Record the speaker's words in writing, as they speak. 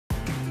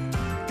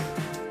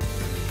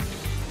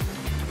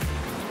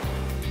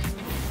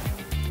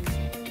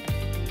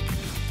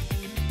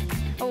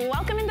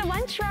Welcome into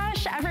Lunch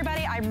Rush,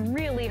 everybody. I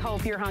really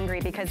hope you're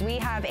hungry because we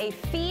have a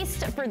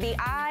feast for the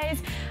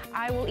eyes.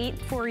 I will eat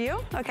for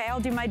you. Okay, I'll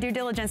do my due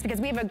diligence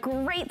because we have a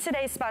great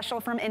Today Special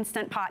from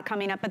Instant Pot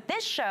coming up. But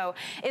this show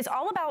is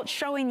all about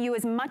showing you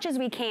as much as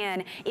we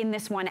can in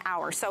this 1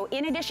 hour. So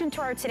in addition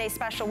to our Today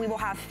Special, we will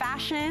have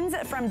fashions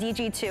from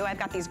DG2. I've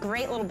got these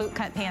great little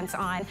bootcut pants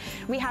on.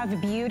 We have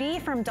beauty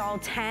from Doll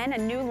 10, a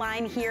new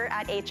line here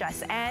at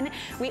HSN.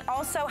 We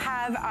also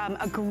have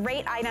a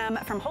great item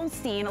from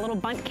Holstein, a little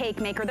bundt cake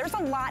maker. There's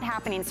a lot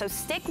happening, so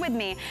stick with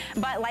me.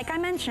 But like I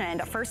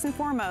mentioned, first and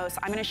foremost,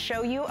 I'm gonna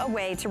show you a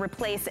way to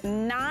replace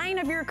 9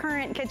 of your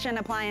current kitchen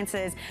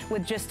appliances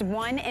with just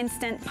 1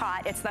 Instant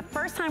Pot. It's the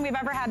first time we've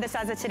ever had this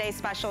as a Today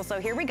Special, so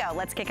here we go.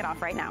 Let's kick it off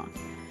right now.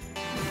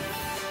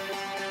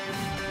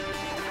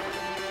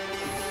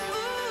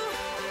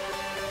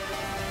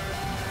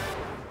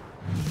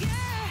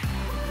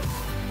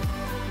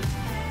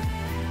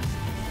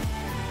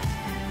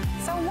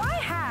 So why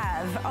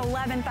have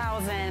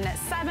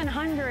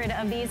 11,700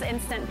 of these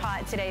Instant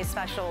Pot Today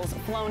Specials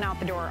flown out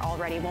the door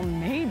already? Well,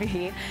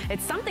 maybe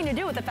it's something to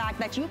do with the fact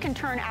that you can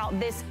turn out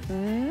this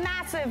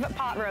massive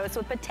pot roast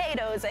with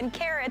potatoes and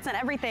carrots and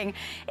everything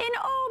in,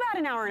 about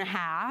an hour and a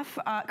half.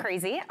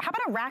 Crazy. How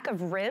about a rack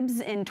of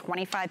ribs in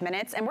 25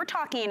 minutes? And we're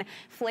talking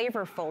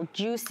flavorful,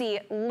 juicy,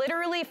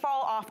 literally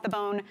fall off the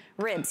bone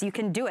ribs. You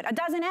can do it. A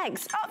dozen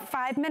eggs,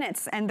 5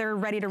 minutes, and they're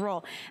ready to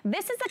roll.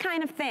 This is the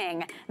kind of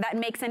thing that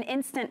makes an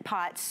Instant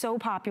Pot so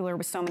popular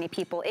with so many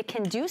people. It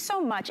can do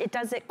so much, it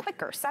does it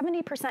quicker,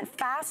 70%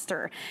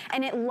 faster,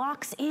 and it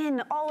locks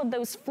in all of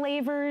those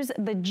flavors,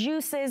 the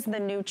juices, the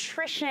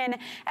nutrition,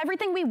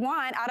 everything we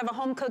want out of a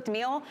home-cooked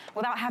meal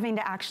without having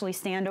to actually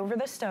stand over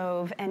the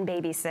stove and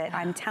babysit.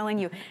 I'm telling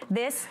you,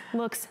 this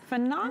looks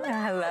phenomenal.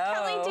 Hello.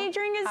 Kelly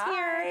Diedring is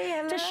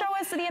here to show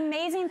us the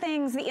amazing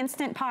things the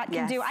Instant Pot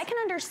can do. I can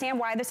understand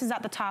why this is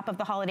at the top of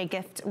the holiday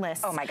gift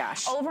list. Oh my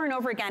gosh. Over and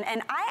over again.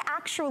 And I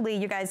actually,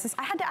 you guys,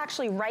 I had to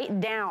actually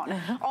write down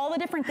all the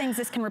different things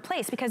this can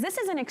replace because this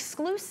is an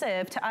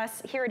exclusive to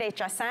us here at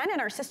HSN and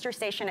our sister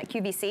station at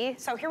QVC.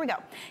 So here we go.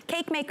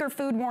 Cake maker,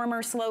 food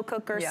warmer, slow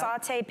cooker,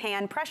 saute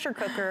pan, pressure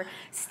cooker,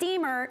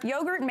 steamer,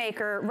 yogurt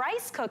maker,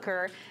 rice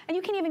cooker, and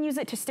you can even use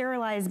it to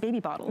sterilize baby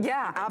bottles.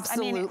 Yeah,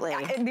 absolutely.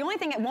 I mean, the only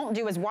thing it won't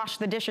do is wash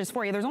the dishes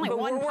for you. There's only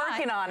one pot. We're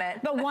working on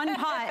it. The one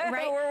pot,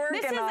 right? We're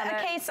working this is on a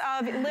case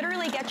of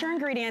literally get your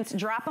ingredients,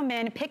 drop them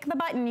in, pick the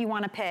button you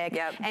want to pick,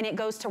 and it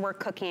goes to work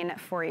cooking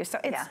for you. So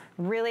it's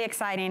really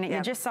exciting.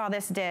 You just saw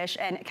this dish,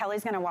 and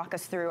Kelly's going to walk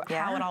us through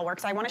how it all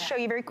works. I want to show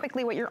you very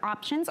quickly what your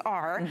options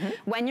are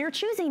when you're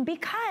choosing,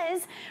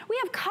 because we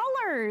have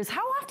colors.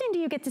 How often do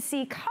you get to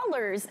see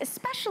colors,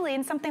 especially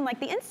in something like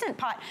the Instant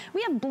Pot?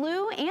 We have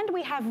blue and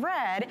we have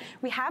red.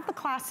 We have the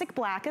classic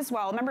black as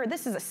well. Remember,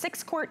 this is a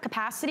 6-quart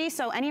capacity,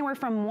 so anywhere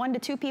from 1 to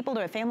 2 people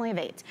to a family of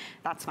 8.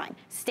 That's fine.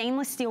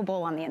 Stainless steel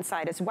bowl on the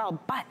inside as well,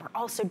 but we're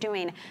also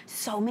doing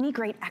so many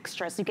great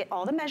extras. You get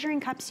all the measuring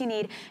cups you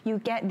need. You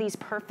get these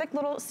perfect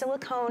little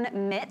silicone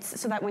mitts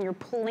so that when you're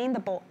pulling the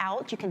bowl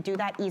out, you can do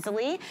that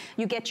easily.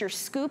 You get your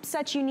scoops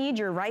that you need,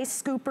 your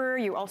rice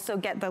scooper. You also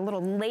get the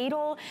little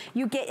ladle.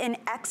 You get an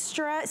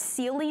extra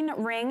sealing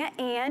ring,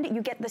 and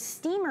you get the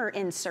steamer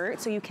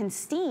insert so you can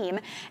steam.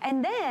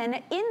 And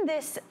then in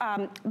this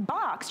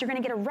box, you're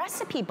gonna get a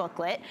recipe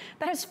booklet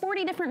that has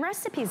 40 different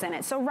recipes in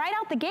it. So right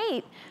out the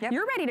gate,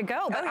 you're ready to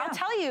go. But I'll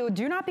tell you,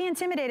 do not be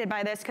intimidated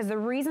by this, because the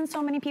reason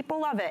so many people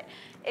love it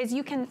is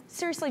you can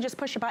seriously just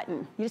push a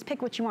button. You just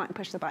pick what you want and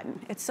push the button.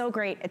 It's so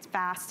great, it's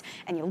fast,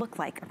 and you look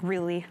like a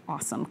really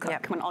awesome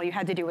cook when all you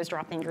had to do was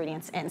drop the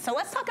ingredients in. So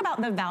let's talk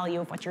about the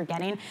value of what you're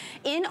getting.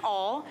 In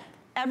all,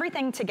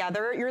 everything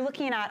together, you're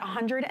looking at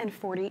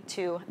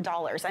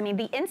 $142. I mean,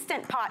 the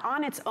Instant Pot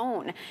on its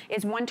own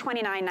is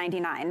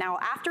 $129.99. Now,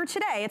 after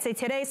today, it's a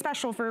Today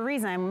Special for a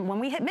reason.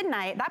 When we hit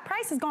midnight, that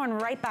price is going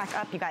right back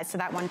up, you guys, to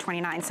that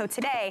 $129. So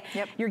today,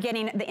 you're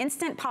getting the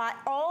Instant Pot,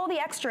 all the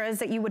extras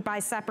that you would buy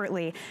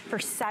separately for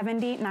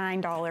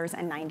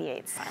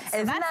 $79.98. So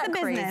Isn't that's that the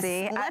business.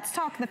 Crazy? Let's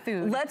talk the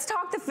food. Let's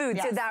talk the food.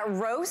 So that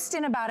roast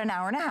in about an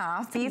hour and a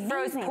half, beef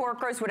roast,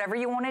 pork roast, whatever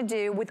you want to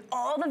do with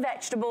all the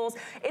vegetables.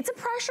 It's a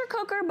pressure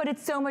cooker, but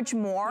it's so much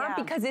more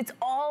because it's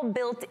all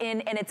built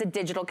in and it's a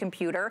digital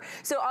computer.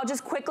 So I'll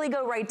just quickly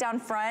go right down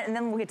front, and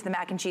then we'll get to the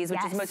mac and cheese,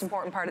 which is the most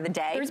important part of the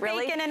day. There's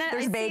bacon in it.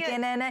 There's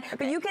bacon in it.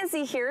 But you can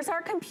see here's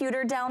our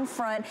computer down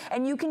front,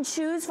 and you can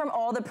choose from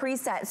all the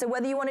presets. So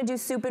whether you want to do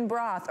soup and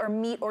broth or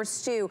meat or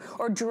stew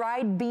or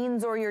dried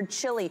beans or your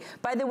chili.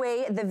 By the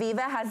way, the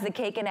Viva has the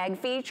cake and egg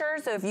feature.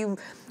 So if you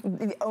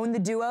own the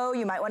Duo,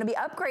 you might want to be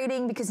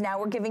upgrading, because now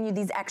we're giving you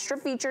these extra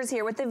features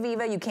here with the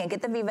Viva. You can't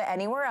get the Viva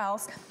anywhere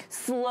else.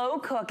 Slow slow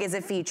cook is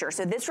a feature.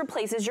 So this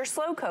replaces your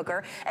slow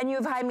cooker, and you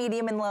have high,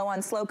 medium, and low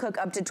on slow cook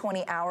up to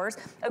 20 hours.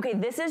 Okay,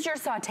 this is your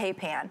saute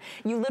pan.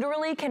 You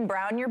literally can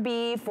brown your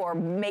beef or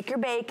make your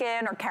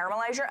bacon or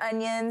caramelize your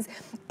onions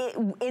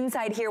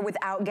inside here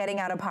without getting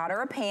out a pot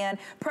or a pan.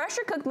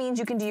 Pressure cook means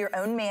you can do your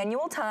own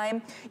manual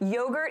time.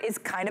 Yogurt is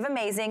kind of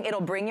amazing.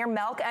 It'll bring your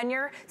milk and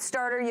your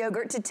starter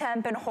yogurt to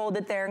temp and hold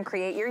it there and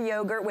create your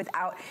yogurt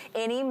without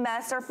any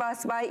mess or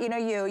fuss by,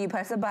 you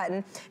press a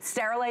button.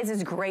 Sterilize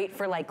is great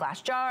for like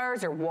glass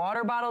jars or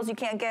water bottles you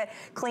can't get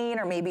clean,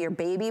 or maybe your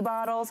baby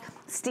bottles.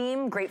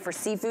 Steam, great for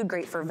seafood,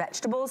 great for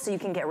vegetables, so you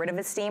can get rid of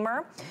a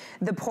steamer.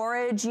 The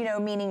porridge,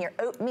 meaning your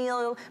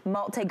oatmeal,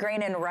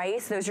 multigrain, and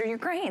rice, those are your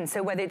grains.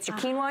 So whether it's your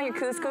quinoa, your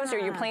couscous, or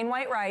your plain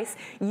white rice,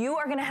 you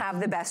are gonna have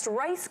the best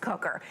rice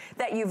cooker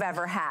that you've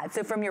ever had.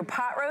 So from your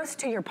pot roast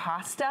to your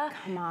pasta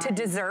to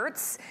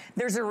desserts,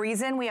 there's a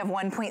reason we have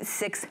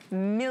 1.6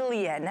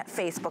 million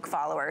Facebook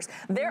followers.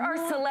 There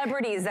are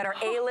celebrities that are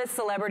A-list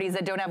celebrities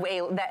that don't have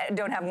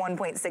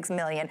 1.6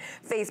 million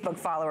Facebook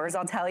followers.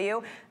 I'll tell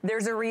you,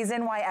 there's a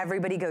reason why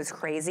everybody goes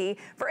crazy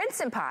for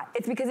Instant Pot.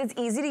 It's because it's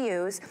easy to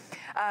use.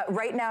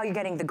 Right now, you're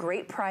getting the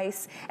great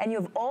price, and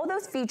you have all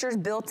those features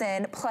built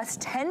in, plus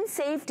 10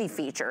 safety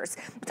features.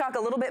 We'll talk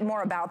a little bit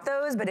more about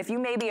those, but if you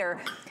maybe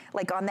are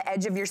like on the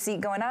edge of your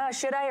seat going,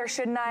 should I or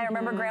shouldn't I? I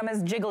remember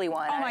Grandma's jiggly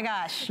one. Oh my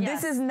gosh,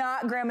 yes. This is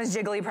not Grandma's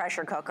jiggly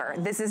pressure cooker.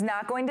 This is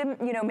not going to,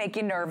 make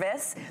you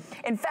nervous.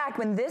 In fact,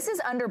 when this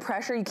is under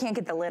pressure, you can't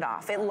get the lid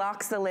off. It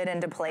locks the lid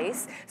into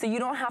place, so you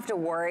don't have to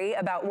worry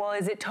about, well,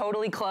 is it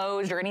totally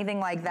closed or anything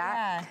like that?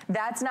 Yeah.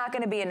 That's not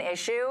gonna be an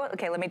issue.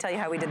 Okay, let me tell you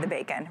how we did the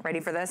bacon. Ready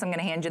for this? I'm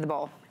gonna hand you the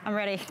bowl. I'm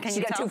ready. Can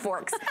you got 2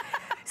 forks.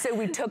 So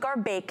we took our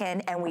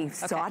bacon and we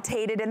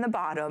sauteed it in the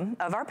bottom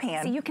of our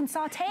pan. So you can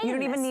saute. You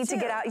don't even need to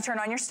get out. You turn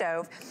on your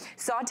stove.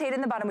 Sauteed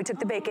in the bottom. We took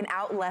the bacon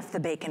out, left the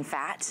bacon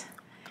fat.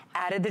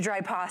 Added the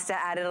dry pasta,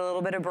 added a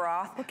little bit of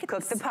broth,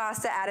 cooked the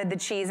pasta, added the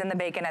cheese and the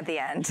bacon at the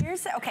end.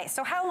 Okay,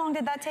 so how long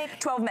did that take?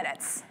 12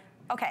 minutes.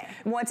 Okay.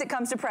 Once it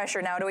comes to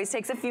pressure, now it always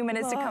takes a few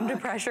minutes to come to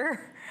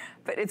pressure,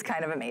 but it's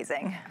kind of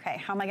amazing.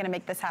 Okay, how am I gonna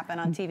make this happen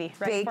on TV?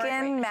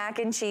 Bacon, mac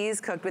and cheese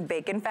cooked with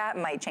bacon fat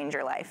might change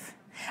your life.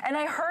 And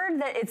I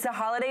heard that it's the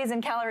holidays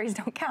and calories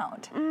don't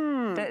count.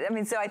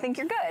 So I think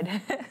you're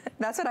good.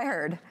 That's what I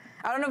heard.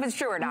 I don't know if it's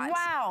true or not.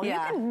 Wow, you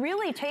can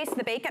really taste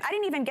the bacon. I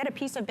didn't even get a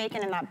piece of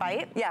bacon in that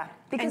bite. Yeah.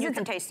 Because you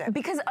can taste it.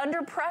 Because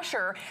under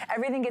pressure,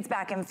 everything gets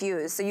back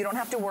infused, so you don't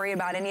have to worry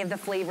about any of the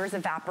flavors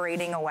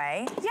evaporating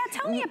away. Yeah,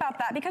 tell me about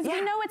that, because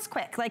we know it's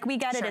quick. Like, we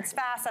get it, it's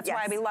fast, that's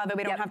why we love it,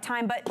 we don't have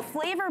time, but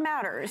flavor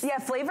matters. Yeah,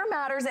 flavor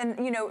matters, and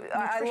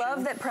I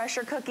love that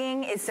pressure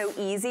cooking is so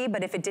easy,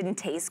 but if it didn't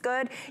taste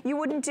good, you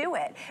wouldn't do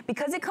it.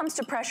 Because it comes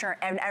to pressure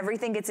and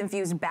everything gets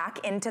infused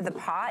back into the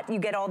pot, you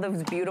get all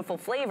those beautiful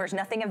flavors,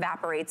 nothing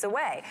evaporates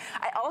away.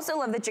 I also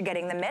love that you're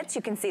getting the mitts.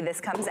 You can see this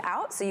comes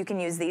out, so you can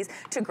use these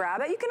to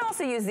grab it. You can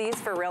also use these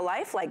for real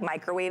life, like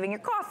microwaving your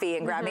coffee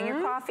and grabbing your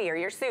coffee or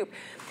your soup.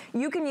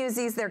 You can use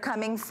these, they're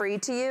coming free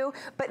to you,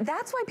 but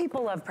that's why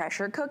people love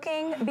pressure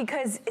cooking,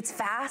 because it's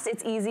fast,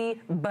 it's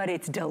easy, but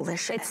it's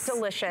delicious. It's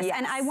delicious. Yes.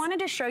 And I wanted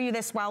to show you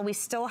this while we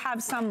still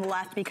have some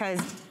left,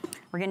 because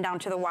we're getting down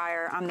to the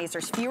wire on these.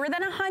 There's fewer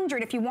than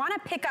 100. If you want to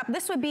pick up,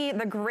 this would be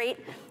the great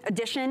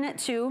addition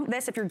to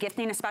this if you're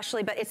gifting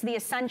especially, but it's the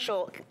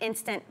essential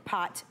Instant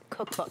Pot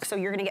cookbook. So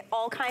you're gonna get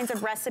all kinds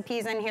of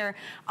recipes in here,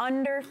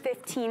 under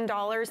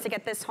 $15 to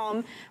get this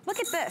home. Look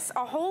at this,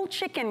 a whole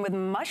chicken with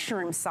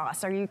mushroom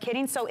sauce. Are you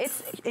kidding? So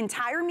it's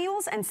entire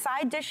meals and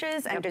side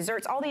dishes and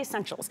desserts, all the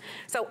essentials.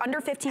 So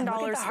under $15 and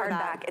look at the for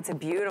that. hardback. It's a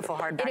beautiful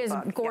hardback. It is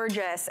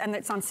gorgeous, and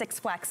it's on 6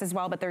 flex as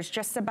well, but there's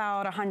just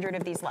about 100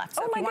 of these left.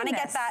 So if you wanna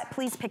get that,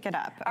 please pick it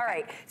up. All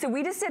right, so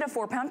we just did a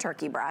 4-pound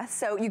turkey breast.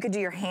 So you could do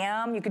your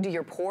ham, you could do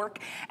your pork,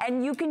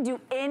 and you can do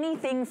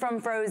anything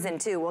from frozen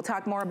too. We'll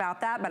talk more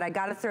about that, but I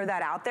gotta throw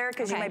that out there,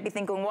 because you might be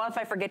thinking, well, if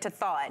I forget to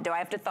thaw it, do I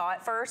have to thaw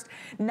it first?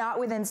 Not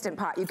with Instant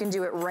Pot. You can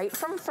do it right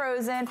from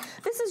frozen.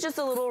 This is just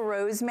a little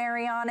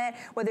rosemary on it,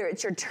 whether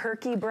it's your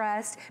turkey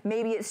breast,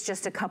 maybe it's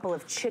just a couple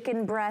of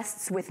chicken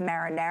breasts with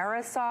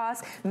marinara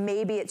sauce,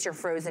 maybe it's your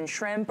frozen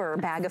shrimp or a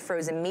bag of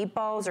frozen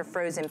meatballs or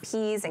frozen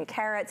peas and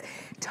carrots.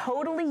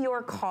 Totally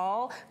your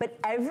call, but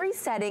every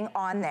setting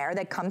on there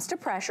that comes to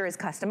pressure is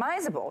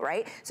customizable,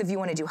 right? So if you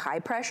want to do high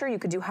pressure, you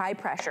could do high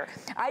pressure.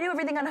 I do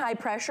everything on high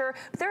pressure,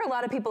 but there are a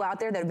lot of people out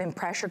there that have been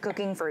pressure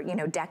cooking for,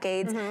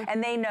 decades,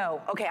 and they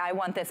know, okay, I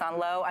want this on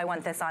low, I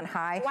want this on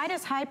high. Why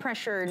does high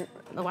pressure,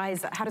 why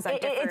is that, how does that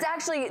differ? It's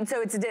actually,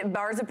 so it's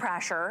bars of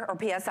pressure, or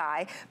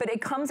PSI, but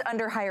it comes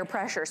under higher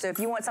pressure. So if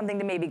you want something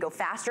to maybe go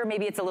faster,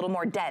 maybe it's a little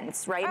more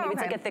dense, right? Maybe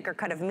it's like a thicker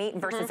cut of meat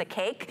versus a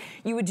cake.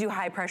 You would do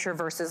high pressure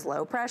versus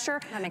low pressure.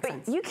 That makes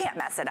sense. You can't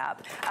mess it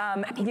up.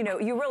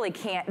 You really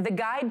can't. The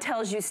guide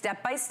tells you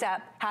step by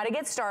step how to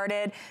get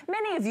started.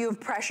 Many of you have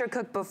pressure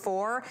cooked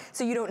before,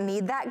 so you don't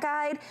need that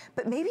guide,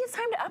 but maybe it's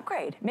time to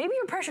upgrade. Maybe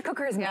your pressure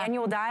cooker is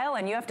manual dial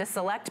and you have to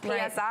select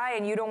PSI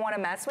and you don't want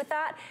to mess with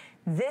that.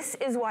 This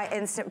is why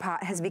Instant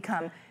Pot has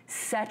become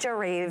such a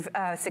rave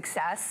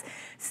success.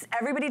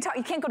 Everybody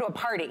you can't go to a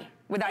party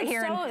without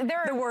hearing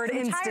the word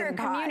Instant Pot. Entire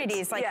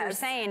communities, like you're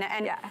saying.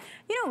 And,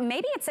 you know,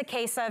 maybe it's a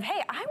case of,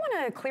 hey, I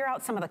want to clear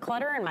out some of the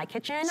clutter in my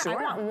kitchen. I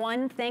want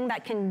one thing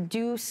that can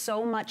do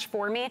so much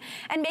for me.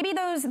 And maybe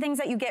those things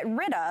that you get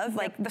rid of,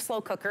 like the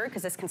slow cooker,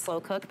 because this can slow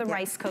cook, the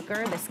rice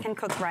cooker, this can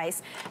cook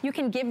rice. You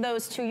can give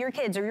those to your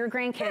kids or your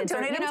grandkids.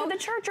 Donate them to the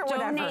church or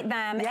whatever. Donate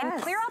them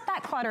and clear out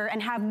that clutter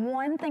and have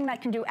one thing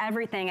that can do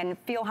everything and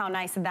feel how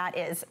nice that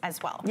is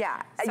as well.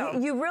 Yeah, so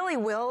you really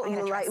will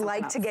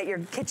like to get your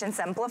kitchen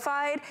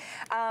simplified.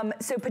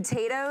 So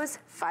potatoes,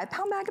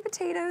 5-pound bag of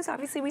potatoes.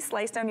 Obviously, we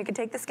sliced them. You can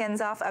take the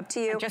skins off, up to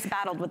you. I just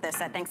battled with this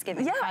at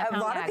Thanksgiving. Yeah, a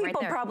lot of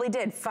people probably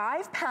did.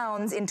 5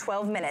 pounds in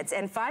 12 minutes.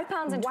 And 5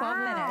 pounds in 12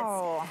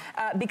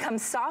 minutes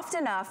becomes soft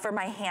enough for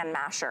my hand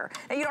masher.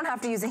 Now, you don't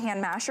have to use a hand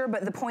masher,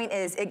 but the point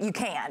is you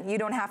can. You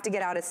don't have to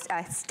get out a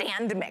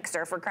stand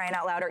mixer, for crying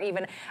out loud, or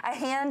even a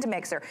hand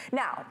mixer.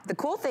 Now, the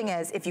cool thing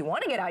is, if you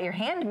want to get out your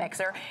hand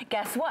mixer,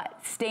 guess what?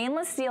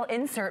 Stainless steel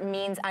insert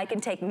means I can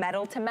take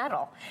metal to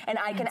metal, and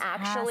I can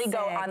actually go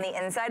on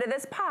the inside of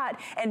this pot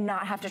and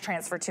not have to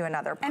transfer to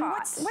another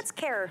pot. And what's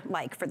care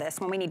like for this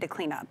when we need to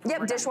clean up?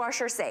 Yep,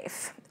 dishwasher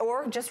safe,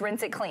 or just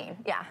rinse it clean.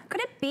 Yeah.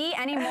 Could it be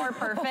any more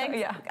perfect?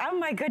 Oh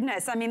my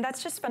goodness. I mean,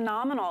 that's just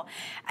phenomenal.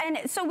 And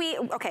so we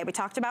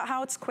talked about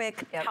how it's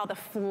quick, how the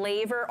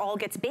flavor all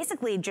gets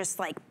basically just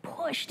like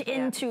pushed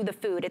into the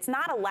food. It's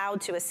not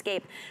allowed to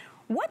escape.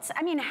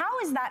 How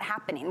is that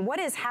happening? What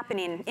is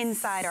happening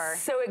inside our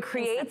So it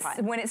creates,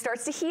 when it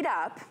starts to heat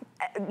up,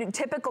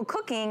 typical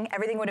cooking,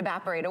 everything would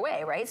evaporate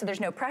away, right? So there's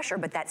no pressure,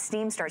 but that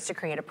steam starts to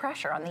create a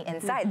pressure on the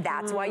inside.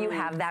 That's why you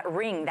have that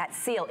ring, that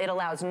seal. It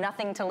allows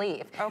nothing to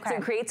leave. So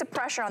it creates a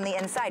pressure on the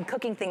inside,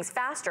 cooking things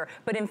faster,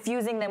 but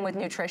infusing them with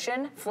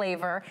nutrition,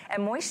 flavor,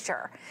 and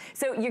moisture.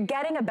 So you're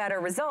getting a better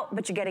result,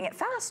 but you're getting it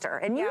faster.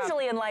 And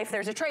usually in life,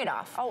 there's a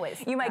trade-off.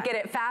 Always. You might get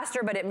it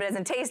faster, but it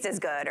doesn't taste as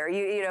good, or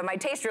you know, it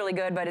might taste really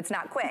good, but it's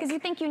not quick. Because you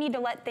think you need to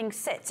let things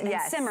sit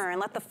and simmer and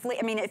let the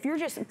flavor. I mean, if you're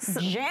just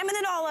jamming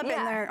it all up in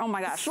there, oh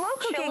my gosh. Slow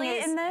cooking chili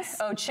in this.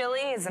 Oh, chili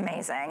is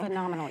amazing.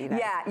 Phenomenal, you guys.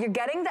 Yeah, you're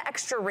getting the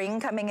extra ring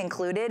coming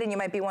included, and you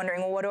might be wondering,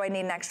 well, what do I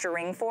need an extra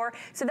ring for?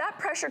 So that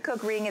pressure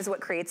cook ring is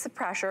what creates the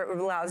pressure. It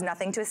allows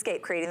nothing to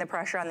escape, creating the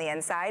pressure on the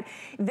inside.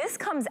 This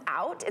comes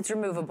out, it's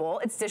removable,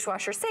 it's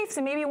dishwasher safe,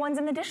 so maybe one's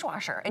in the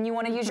dishwasher and you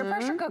want to use your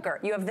pressure cooker.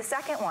 You have the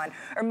second one.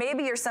 Or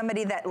maybe you're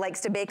somebody that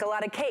likes to bake a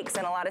lot of cakes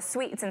and a lot of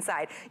sweets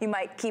inside. You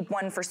might keep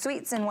one for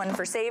sweets and one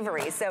for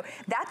savory. So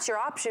that's your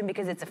option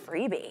because it's a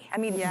freebie. I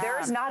mean,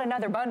 there's not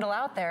another bundle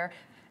out there.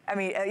 I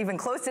mean, even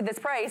close to this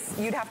price,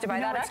 you'd have to buy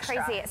that extra.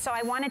 It's crazy. So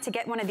I wanted to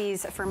get one of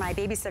these for my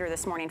babysitter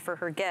this morning for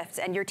her gift.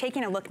 And you're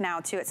taking a look now,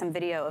 too, at some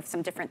video of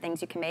some different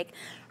things you can make.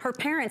 Her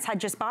parents had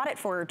just bought it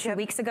for her 2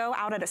 weeks ago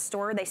out at a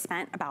store. They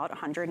spent about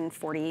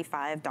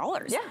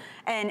 $145. Yeah.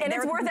 And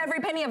it's worth every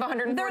penny of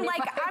 $145. They're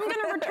like, I'm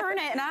going to return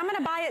it, and I'm going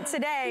to buy it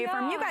today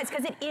from you guys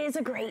because it is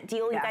a great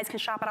deal. You guys can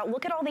shop it out.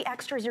 Look at all the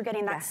extras you're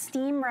getting. That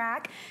steam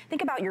rack.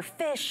 Think about your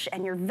fish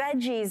and your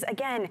veggies.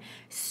 Again,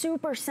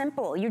 super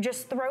simple. You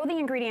just throw the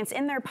ingredients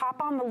in there,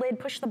 pop on the lid,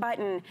 push the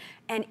button,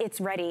 and it's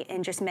ready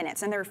in just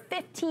minutes. And there are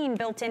 15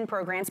 built-in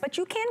programs, but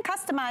you can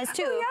customize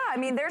too. Oh, yeah, I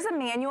mean, there's a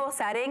manual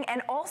setting,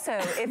 and also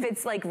if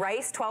it's like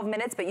rice, 12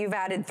 minutes, but you've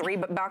added 3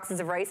 boxes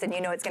of rice and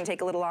you know it's gonna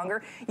take a little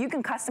longer, you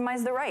can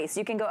customize the rice.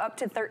 You can go up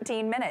to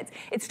 13 minutes.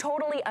 It's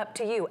totally up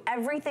to you.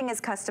 Everything is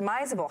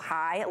customizable,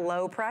 high,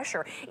 low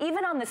pressure.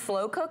 Even on the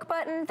slow cook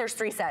button, there's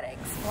 3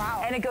 settings.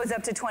 Wow. And it goes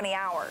up to 20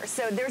 hours.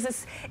 So there's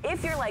this,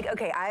 if you're like,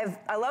 okay,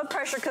 I love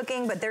pressure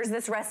cooking, but there's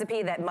this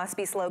recipe that must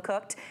be slow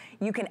cooked,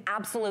 you can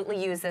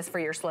absolutely use this for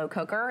your slow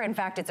cooker. In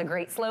fact, it's a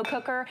great slow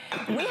cooker.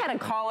 We had a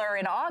caller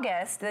in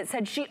August that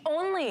said she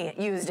only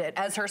used it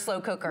as her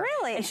slow cooker.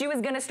 Really? And she was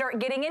gonna start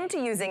getting into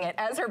using it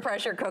as her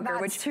pressure cooker,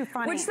 which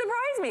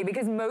surprised me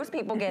because most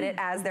people get it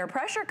as their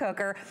pressure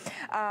cooker.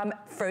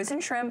 Frozen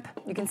shrimp,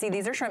 you can see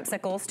these are shrimp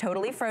sickles,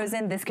 totally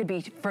frozen. This could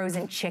be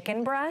frozen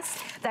chicken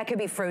breast. That could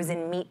be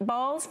frozen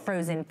meatballs,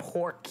 frozen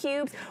pork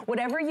cubes,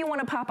 whatever you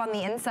wanna pop on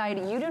the inside.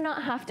 You do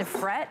not have to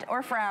fret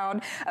or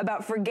frown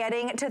about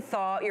forgetting to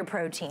thaw your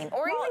protein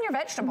or even your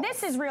vegetables.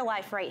 This is real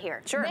life right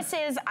here. Sure. This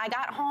is, I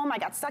got home, I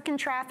got stuck in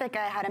traffic,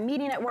 I had a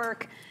meeting at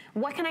work.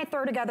 What can I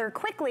throw together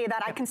quickly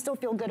that I can still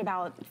feel good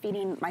about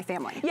feeding my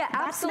family? Yeah,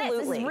 absolutely.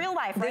 This is real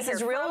life right here. This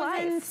is real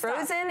life.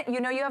 Stuff. Frozen,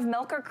 you know you have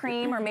milk or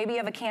cream, or maybe you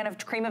have a can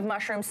of cream of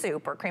mushroom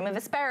soup or cream of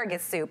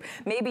asparagus soup.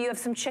 Maybe you have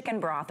some chicken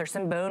broth or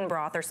some bone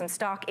broth or some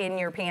stock in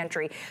your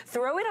pantry.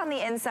 Throw it on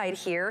the inside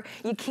here.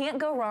 You can't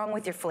go wrong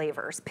with your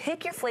flavors.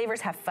 Pick your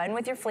flavors, have fun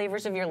with your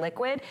flavors of your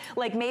liquid.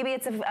 Like maybe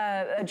it's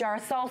a jar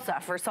of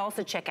salsa for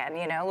salsa chicken,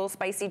 you know, a little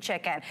spicy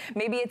chicken.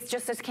 Maybe it's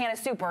just a can of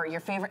soup or your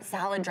favorite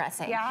salad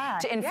dressing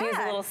to infuse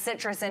a little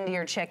citrus into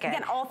your chicken.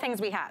 Again, all things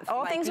we have.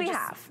 All things we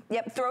have.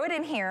 Yep, throw it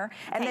in here.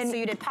 And then so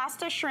you did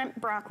pasta, shrimp,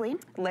 broccoli.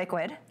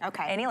 Liquid.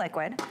 Okay. Any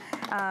liquid.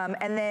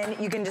 And then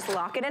you can just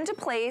lock it into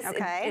place.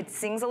 Okay. It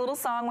sings a little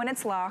song when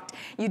it's locked.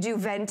 You do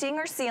venting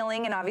or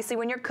sealing, and obviously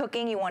when you're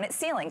cooking, you want it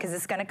sealing because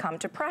it's gonna come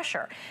to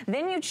pressure.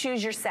 Then you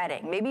choose your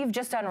setting. Maybe you've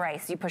just done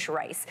rice, you push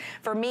rice.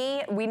 For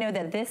me, we know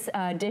that this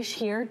dish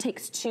here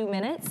takes 2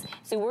 minutes,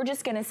 so we're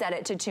just gonna set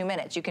it to 2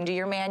 minutes. You can do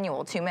your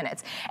manual 2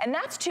 minutes. And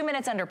that's 2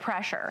 minutes under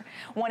pressure.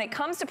 When it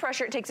comes to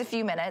pressure, it takes a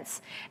few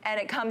minutes, and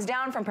it comes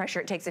down from pressure,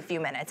 it takes a few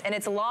minutes. And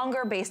it's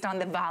longer based on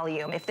the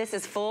volume. If this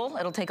is full,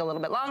 it'll take a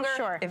little bit longer.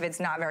 Sure. If it's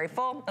not very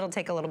full, it'll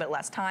take a little bit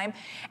less time.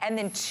 And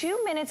then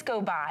 2 minutes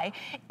go by,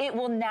 it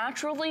will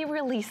naturally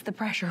release the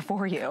pressure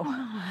for you.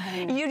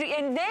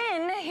 And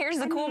then, here's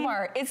the cool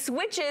part, it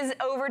switches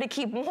over to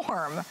keep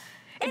warm.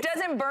 It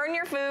doesn't burn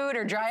your food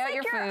or dry out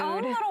your food. Your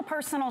own little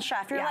personal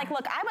chef. You're like,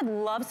 look, I would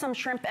love some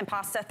shrimp and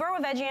pasta. Throw a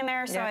veggie in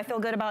there so I feel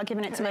good about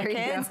giving it to my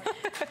kids.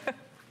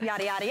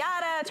 Yada, yada,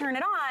 yada, turn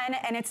it on,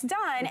 and it's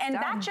done.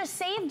 That just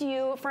saved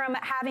you from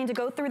having to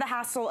go through the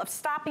hassle of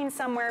stopping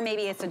somewhere.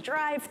 Maybe it's a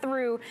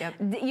drive-through,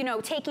 you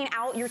know, taking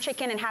out your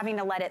chicken and having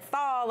to let it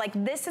thaw. Like,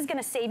 this is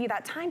gonna save you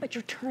that time, but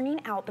you're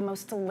turning out the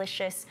most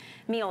delicious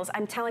meals.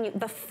 I'm telling you,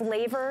 the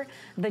flavor,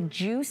 the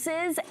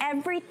juices,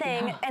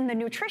 everything, and the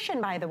nutrition,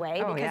 by the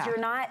way, because you're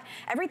not,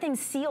 everything's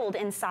sealed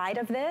inside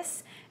of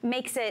this,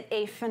 makes it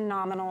a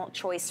phenomenal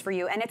choice for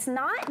you. And it's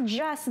not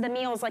just the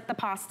meals like the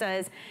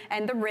pastas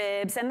and the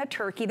ribs and the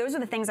turkey. Those are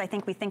the things I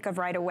think we think of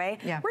right away.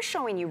 We're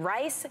showing you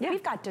rice.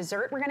 We've got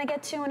dessert we're gonna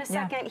get to in a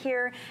second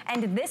here.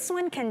 And this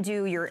one can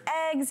do your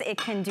eggs, it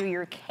can do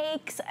your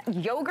cakes,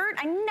 yogurt.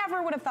 I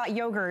never would have thought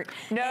yogurt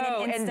in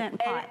an instant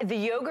pot. And the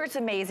yogurt's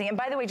amazing. And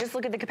by the way, just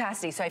look at the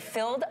capacity. So I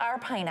filled our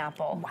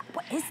pineapple.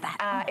 What is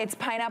that? It's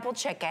pineapple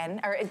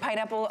chicken, or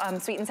pineapple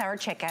sweet and sour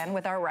chicken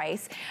with our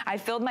rice. I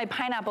filled my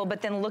pineapple,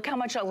 but then look how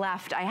much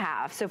left I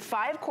have. So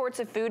 5 quarts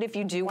of food, if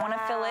you do want to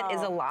fill it,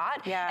 is a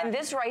lot. And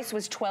this rice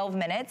was 12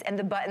 minutes, and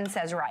the button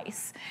says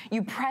rice.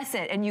 You press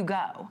it and you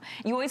go.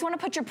 You always want to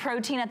put your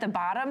protein at the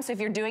bottom, so if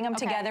you're doing them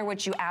together,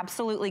 which you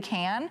absolutely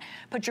can,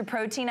 put your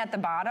protein at the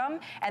bottom,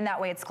 and that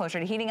way it's closer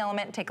to heating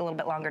element, take a little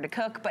bit longer to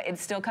cook, but it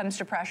still comes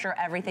to pressure,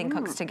 everything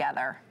cooks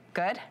together.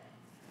 Good?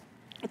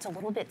 It's a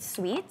little bit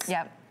sweet.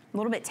 A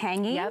little bit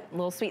tangy. A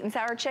little sweet and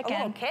sour chicken. A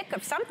little kick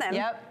of something.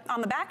 On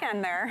the back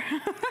end there.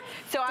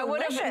 So I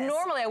would have,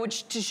 normally I would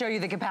to show you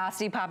the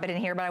capacity, pop it in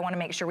here, but I want to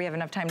make sure we have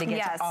enough time to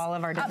get to all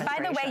of our demonstrations.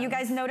 By the way, you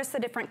guys notice the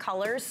different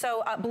colors.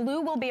 So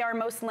blue will be our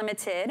most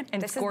limited.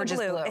 And this it's gorgeous is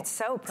the blue. blue. It's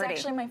so pretty.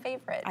 It's actually my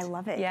favorite. I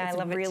love it. Yeah, I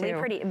love it too. It's really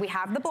pretty. We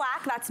have the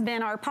black, that's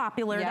been our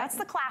popular. That's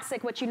the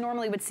classic, what you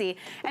normally would see.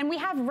 And we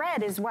have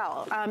red as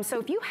well. So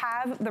if you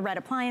have the red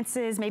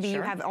appliances, maybe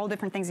you have all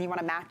different things that you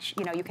want to match,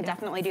 you know, you can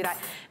definitely do that.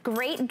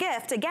 Great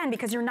gift, again,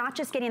 because you're not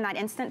just getting that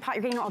instant pot,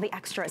 you're getting all the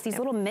extras. These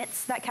little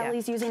mitts that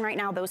Kelly's using right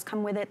now, those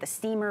come with it, the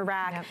steamer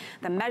rack,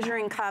 the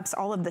measuring cups,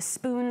 all of the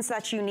spoons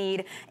that you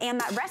need, and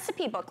that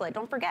recipe booklet,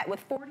 don't forget, with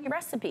 40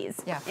 recipes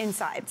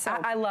inside. So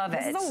I love it.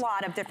 This is a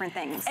lot of different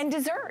things. And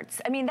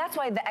desserts. I mean, that's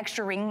why the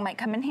extra ring might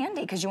come in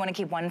handy, because you want to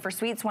keep one for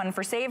sweets, one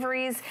for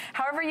savories.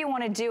 However you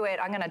want to do it,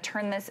 I'm going to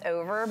turn this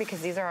over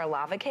because these are our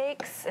lava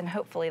cakes, and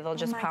hopefully they'll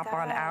just pop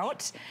on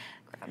out.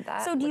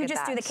 That. So do you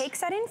just do the cake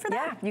setting for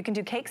that? Yeah, you can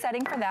do cake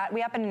setting for that. We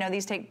happen to know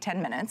these take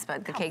 10 minutes,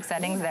 but the cake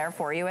setting's there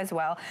for you as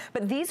well.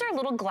 But these are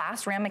little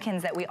glass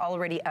ramekins that we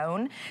already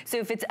own. So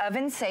if it's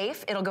oven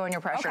safe, it'll go in your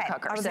pressure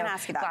cooker. I was gonna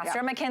ask you that. Glass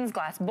ramekins,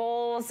 glass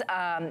bowls,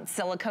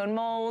 silicone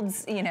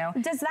molds, you know.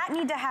 Does that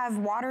need to have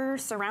water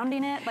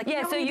surrounding it? Like,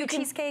 so you can,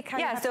 cheesecake?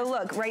 So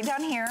look, right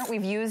down here,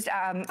 we've used,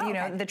 you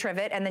know, the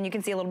trivet, and then you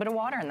can see a little bit of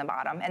water in the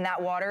bottom. And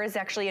that water is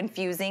actually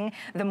infusing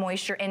the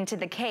moisture into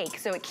the cake,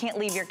 so it can't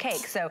leave your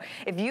cake. So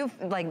if you've,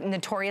 like,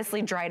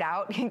 notoriously dried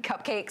out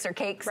cupcakes or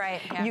cakes,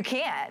 you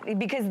can't,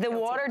 because the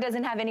water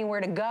doesn't have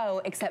anywhere to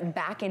go except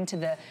back into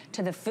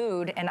the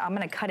food. And I'm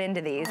gonna cut into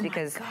these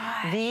because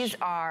these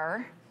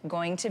are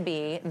going to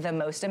be the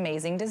most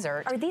amazing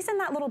dessert. Are these in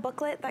that little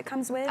booklet that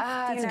comes with?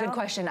 That's a good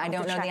question. I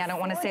don't know. I don't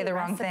want to say the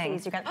wrong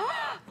thing. You got,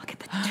 look at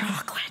the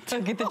chocolate.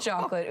 Look at the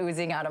chocolate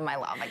oozing out of my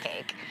lava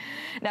cake.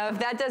 Now, if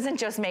that doesn't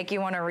just make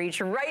you want to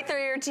reach right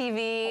through your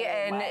TV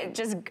and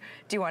just,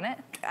 do you want it?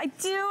 I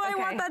do. I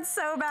want that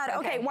so bad.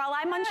 Okay, while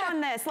I munch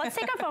on this, let's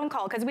take a phone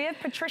call because we have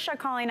Patricia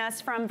calling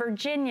us from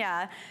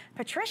Virginia.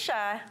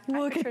 Patricia,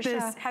 look at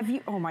this. Have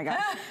you, oh my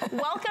gosh.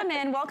 Welcome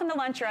in. Welcome to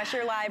Lunch Rush.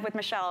 You're live with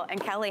Michelle and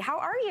Kelly. How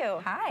are you?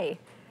 Hi.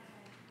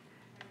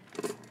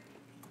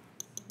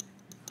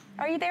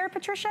 Are you there,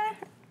 Patricia?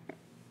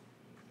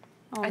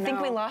 I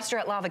think we lost her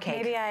at lava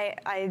cake. Maybe I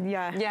kind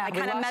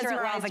of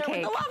mesmerized her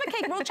with the lava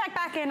cake. We'll check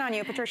back in on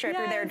you, Patricia, if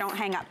you're there. Don't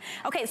hang up.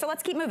 Okay, so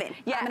let's keep moving.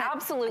 Yeah,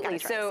 absolutely.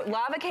 So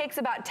lava cake's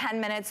about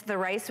 10 minutes. The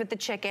rice with the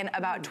chicken,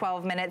 about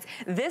 12 minutes.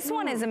 This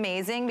one is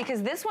amazing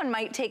because this one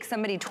might take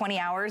somebody 20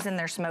 hours in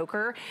their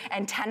smoker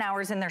and 10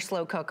 hours in their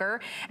slow cooker.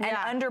 And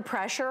under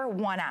pressure,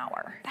 1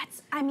 hour.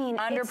 That's, I mean,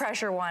 under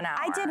pressure, 1 hour.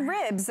 I did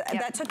ribs.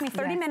 That took me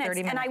 30 minutes.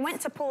 And I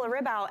went to pull a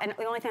rib out, and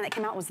the only thing that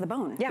came out was the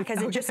bone. Yeah.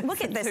 Because it just,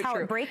 look at this, how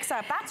it breaks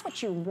up. That's what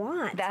what you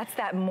want. That's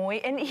that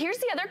moist. And here's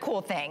the other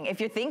cool thing. If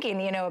you're thinking,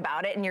 you know,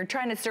 about it and you're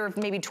trying to serve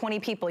maybe 20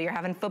 people, you're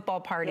having football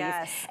parties,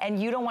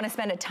 and you don't want to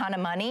spend a ton of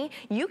money,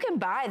 you can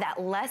buy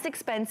that less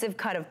expensive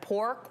cut of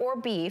pork or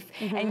beef,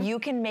 and you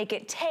can make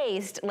it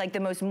taste like the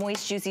most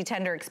moist, juicy,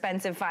 tender,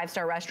 expensive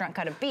 5-star restaurant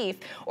cut of beef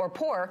or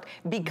pork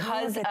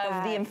because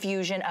of the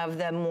infusion of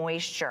the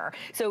moisture.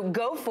 So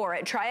go for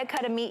it. Try a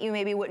cut of meat you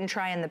maybe wouldn't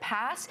try in the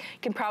past. You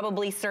can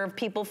probably serve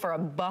people for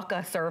 $1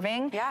 a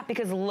serving,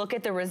 because look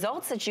at the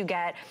results that you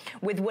get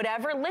with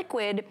whatever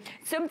liquid.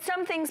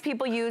 Some things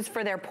people use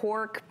for their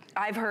pork,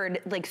 I've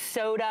heard like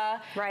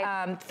soda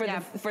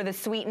for the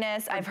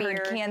sweetness. I've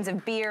heard cans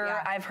of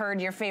beer. I've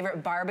heard your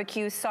favorite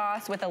barbecue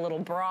sauce with a little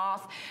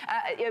broth.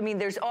 I mean,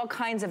 there's all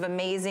kinds of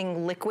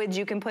amazing liquids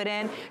you can put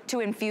in to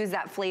infuse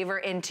that flavor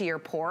into your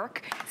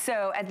pork.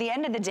 So at the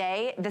end of the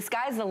day, the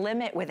sky's the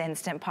limit with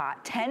Instant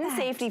Pot. 10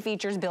 safety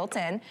features built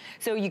in,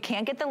 so you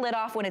can't get the lid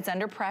off when it's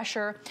under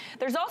pressure.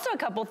 There's also a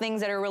couple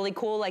things that are really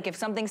cool, like if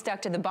something's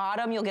stuck to the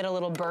bottom, you'll get a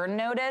little burn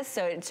notice.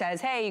 So it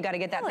says, hey, you got to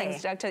get that thing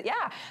stuck to,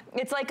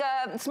 it's like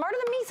smarter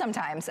than me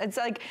sometimes. It's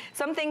like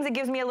some things it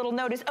gives me a little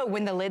notice. Oh,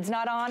 when the lid's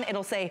not on,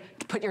 it'll say,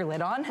 put your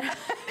lid on.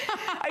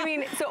 I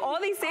mean, so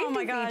all these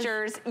safety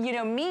features, you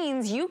know,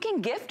 means you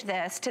can gift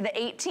this to the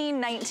 18,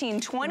 19,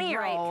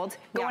 20-year-old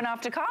going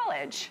off to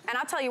college. And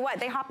I'll tell you what,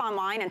 they hop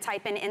online and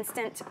type in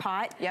Instant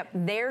Pot.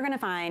 They're gonna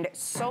find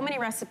so many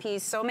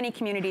recipes, so many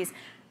communities.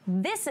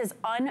 This is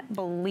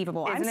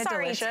unbelievable. Isn't it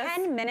sorry, delicious?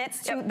 10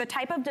 minutes to the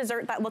type of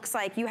dessert that looks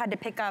like you had to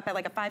pick up at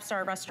like a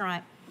 5-star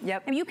restaurant.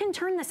 And you can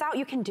turn this out,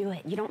 you can do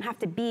it. You don't have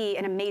to be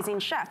an amazing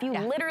chef. You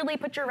literally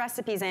put your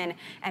recipes in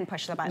and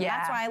push the button.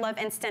 That's why I love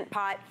Instant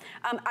Pot.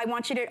 I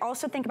want you to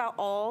also think about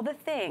all the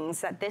things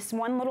that this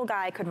one little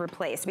guy could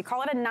replace. We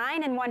call it a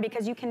 9-in-1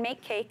 because you can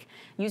make cake,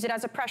 use it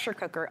as a pressure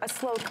cooker, a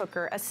slow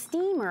cooker, a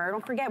steamer.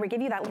 Don't forget, we give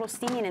you that little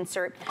steaming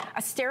insert.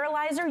 A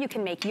sterilizer, you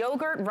can make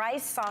yogurt,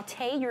 rice,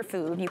 saute your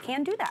food. You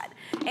can do that.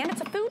 And it's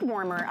a food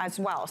warmer as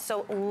well.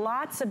 So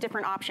lots of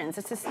different options.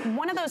 It's just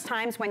one of those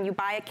times when you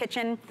buy a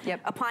kitchen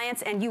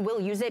appliance and you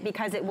will use it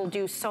because it will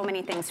do so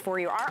many things for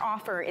you. Our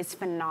offer is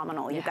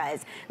phenomenal, you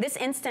guys. This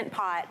Instant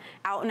Pot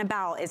out and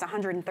about is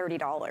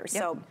 $130.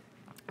 So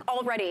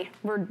already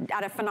we're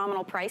at a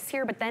phenomenal price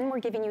here, but then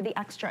we're giving you the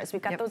extras.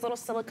 We've got those little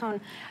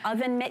silicone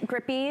oven mitt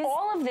grippies.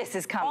 All of this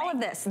is coming. All of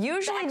this.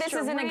 Usually this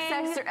is an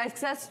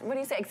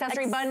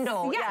accessory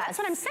bundle. Yeah, that's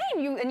what I'm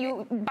saying.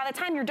 You by the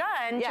time you're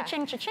done,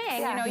 cha-ching,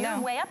 cha-ching, you know,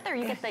 you're way up there.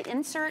 You get the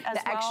insert as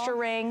well. The extra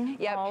ring.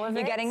 All of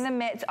You're getting the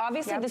mitts.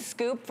 Obviously the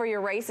scoop for your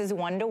rice is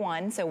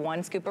 1-to-1. So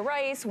 1 scoop of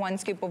rice, 1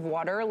 scoop of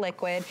water or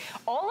liquid.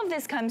 All of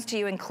this comes to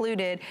you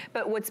included,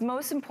 but what's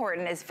most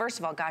important is, first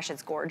of all, gosh,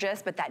 it's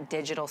gorgeous, but that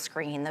digital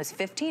screen, those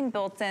 15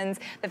 built-ins,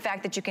 the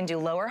fact that you can do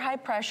lower high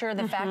pressure,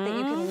 the fact that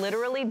you can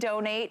literally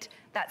donate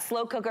that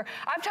slow cooker.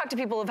 I've talked to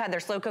people who've had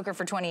their slow cooker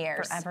for 20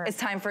 years. Forever. It's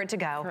time for it to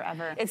go.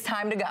 Forever. It's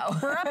time to go.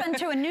 We're up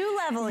into a new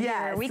level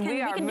here. We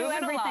can do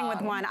everything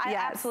with one. I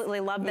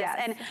absolutely love this.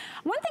 And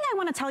one thing I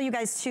want to tell you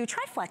guys too,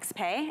 try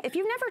FlexPay. If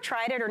you've never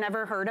tried it or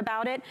never heard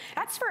about it,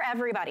 that's for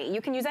everybody.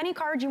 You can use any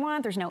card you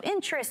want. There's no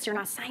interest. You're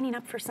not signing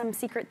up for some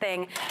secret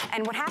thing.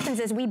 And what happens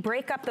is we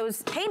break up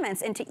those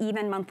payments into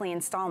even monthly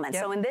installments.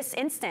 So in this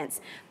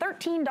instance,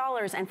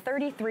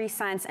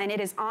 $13.33, and it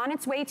is on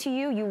its way to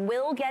you. You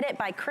will get it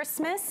by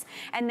Christmas,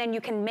 and then you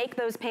can make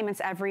those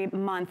payments every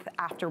month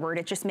afterward.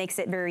 It just makes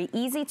it very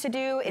easy to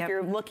do. If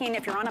you're looking,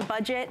 if you're on a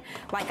budget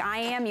like I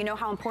am, you know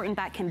how important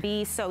that can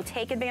be. So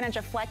take advantage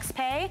of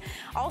FlexPay.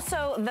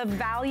 Also, the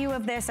value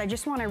of this, I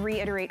just want to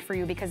reiterate for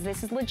you because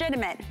this is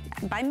legitimate.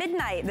 By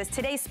midnight,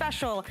 today's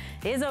special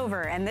is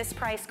over, and this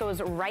price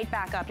goes right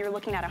back up. You're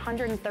looking at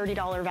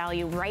 $130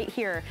 value right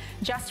here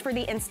just for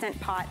the Instant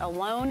Pot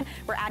alone.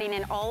 We're adding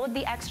in all of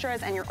the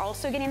extras, and you're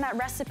also getting that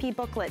recipe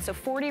booklet. So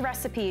 40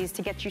 recipes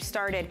to get you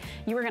started.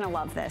 You are going to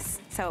love this.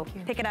 So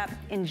pick it up,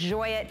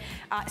 enjoy it.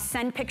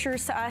 Send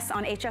pictures to us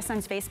on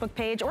HSN's Facebook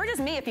page, or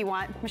just me if you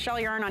want, Michelle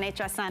Yarn on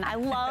HSN. I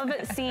love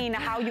seeing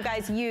how you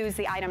guys use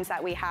the items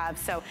that we have.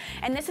 So,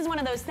 and this is one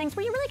of those things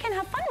where you really can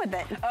have fun with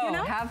it. You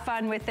know? Have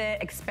fun with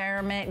it,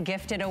 experiment,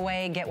 gift it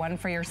away, get one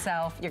for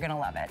yourself. You're gonna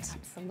love it.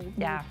 Absolutely.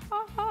 Yeah.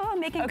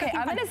 Making okay,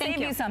 I'm gonna save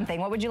you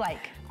something. What would you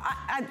like?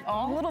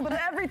 A little bit of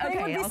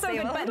everything would be so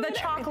good, but the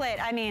chocolate,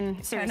 I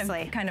mean,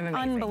 seriously. Kind of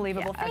amazing.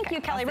 Unbelievable. Thank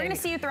you, Kelly. We're gonna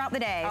see you throughout the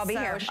day. I'll be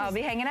here. I'll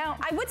be hanging out.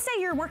 I would say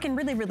you're working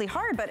really, really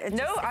hard, but it's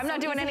I'm not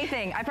doing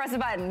anything. I press a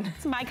button.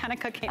 It's my kind of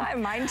cooking.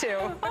 Mine too.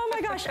 Oh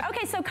my gosh.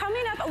 Okay, so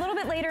coming up a little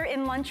bit later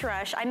in Lunch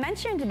Rush, I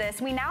mentioned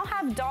this. We now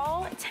have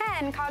Doll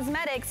 10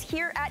 Cosmetics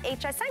here at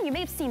HSN. You may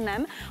have seen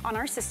them on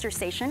our sister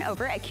station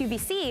over at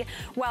QVC.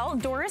 Well,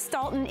 Doris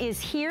Dalton is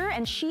here,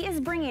 and she is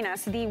bringing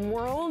us the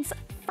world's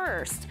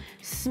first,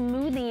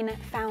 smoothing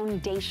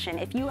foundation.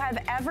 If you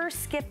have ever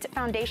skipped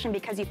foundation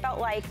because you felt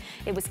like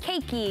it was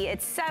cakey,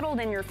 it settled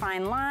in your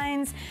fine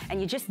lines,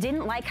 and you just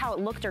didn't like how it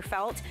looked or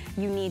felt,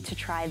 you need to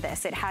try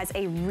this. It has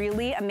a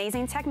really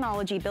amazing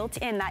technology built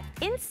in that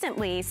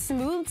instantly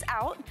smooths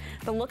out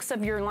the looks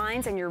of your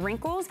lines and your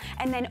wrinkles,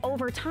 and then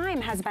over time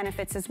has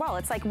benefits as well.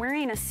 It's like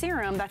wearing a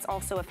serum that's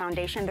also a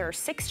foundation. There are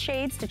 6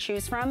 shades to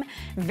choose from,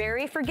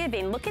 very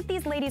forgiving. Look at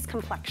these ladies'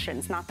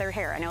 complexions, not their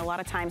hair. I know a lot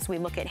of times we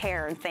look at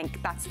hair and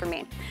think that's for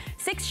me.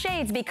 6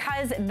 shades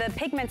because the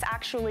pigments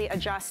actually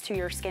adjust to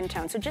your skin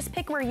tone. So just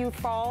pick where you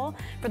fall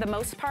for the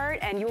most part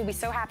and you will be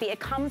so happy. It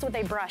comes with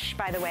a brush,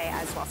 by the way,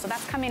 as well. So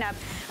that's coming up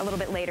a little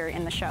bit later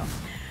in the show.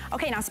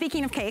 Okay, now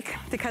speaking of cake,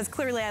 because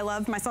clearly I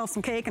love myself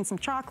some cake and some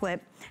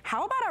chocolate,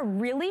 how about a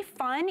really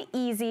fun,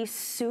 easy,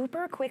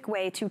 super quick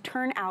way to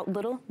turn out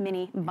little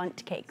mini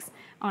bundt cakes?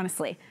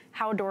 Honestly,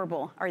 how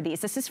adorable are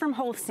these? This is from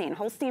Holstein.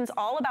 Holstein's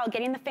all about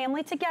getting the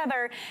family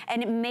together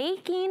and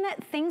making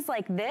things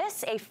like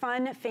this a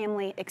fun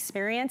family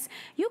experience.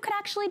 You could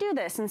actually do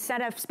this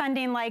instead of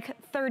spending like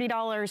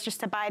 $30 just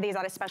to buy these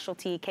at a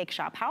specialty cake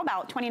shop. How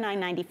about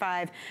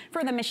 $29.95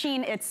 for the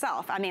machine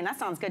itself? I mean, that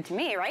sounds good to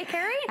me, right,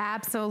 Carrie?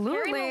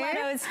 Absolutely. Carrie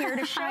Mileto is here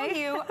to show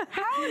you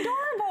how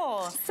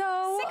adorable.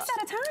 So 6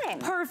 at a time.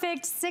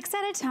 Perfect, 6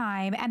 at a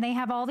time, and they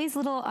have all these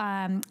little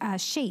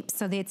shapes.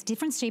 So it's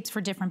different shapes for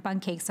different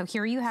bundt cakes. So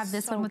here you have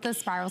this one with those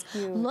spirals.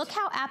 Cute. Look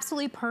how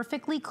absolutely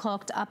perfectly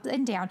cooked up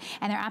and down,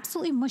 and they're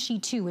absolutely mushy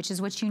too, which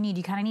is what you need.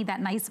 You kind of need that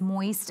nice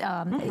moist, you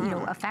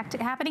know, effect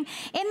happening.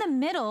 In the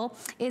middle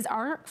is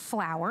our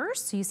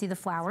flowers. So you see the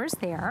flowers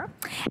there,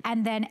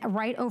 and then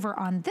right over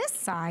on this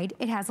side,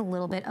 it has a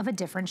little bit of a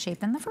different shape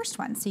than the first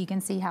one. So you can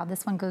see how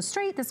this one goes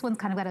straight. This one's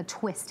kind of got a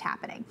twist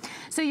happening.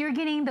 So you're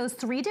getting those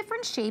 3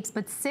 different shapes,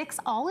 but 6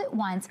 all at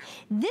once.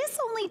 This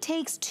only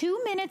takes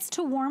 2 minutes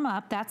to warm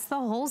up. That's the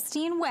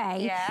Holstein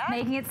way,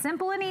 making it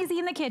simple and easy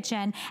in the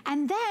kitchen.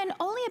 And then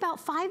only about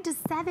 5 to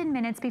 7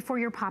 minutes before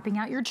you're popping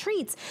out your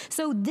treats.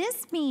 So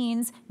this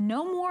means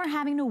no more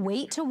having to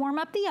wait to warm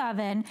up the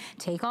oven,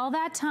 take all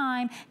that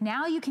time.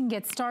 Now you can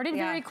get started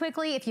very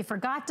quickly. If you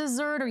forgot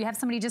dessert or you have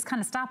somebody just kind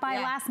of stop by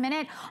last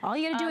minute, all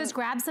you gotta do is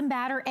grab some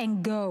batter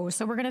and go.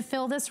 So we're gonna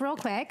fill this real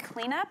quick.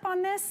 Cleanup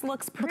on this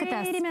looks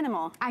pretty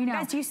minimal. I know. You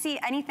guys, do you see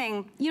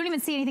anything? You don't even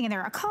see anything in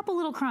there. A couple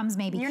little crumbs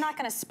maybe. You're not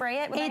gonna spray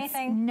it with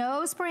anything?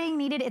 No spraying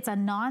needed. It's a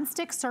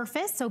non-stick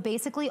surface. So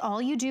basically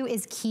all you do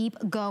is keep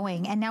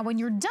going. And now when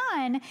you're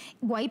done,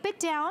 wipe it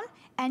down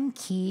and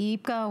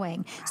keep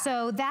going.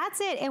 So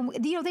that's it.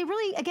 And you know, they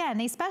really, again,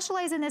 they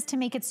specialize in this to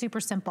make it super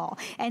simple.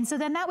 And so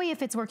then that way,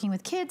 if it's working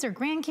with kids or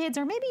grandkids,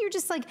 or maybe you're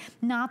just like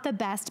not the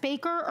best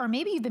baker, or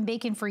maybe you've been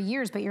baking for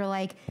years, but you're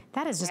like,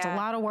 that is just a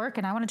lot of work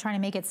and I want to try to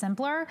make it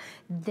simpler.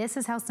 This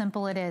is how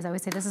simple it is. I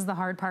always say this is the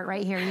hard part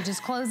right here. You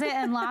just close it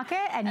and lock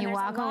it and you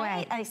walk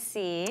away. I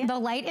see. The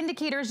light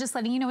indicator is just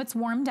letting you know it's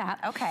warmed up.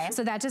 Okay.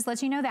 So that just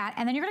lets you know that.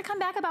 And then you're gonna come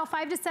back about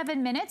 5 to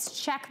 7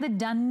 minutes, check the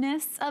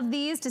doneness of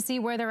these to see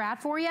where they're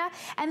at for you.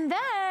 And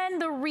then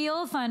the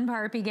real fun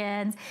part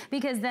begins,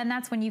 because then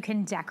that's when you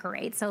can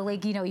decorate. So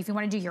like, you know, if you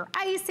wanna do your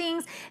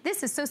icings,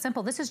 this is so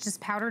simple. This is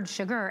just powdered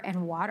sugar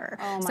and water.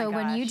 Oh my so gosh.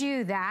 when you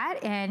do that,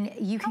 and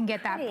you can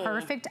get that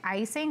perfect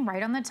icing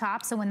right on the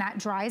top. So when that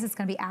dries, it's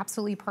gonna be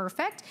absolutely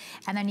perfect.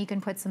 And then you can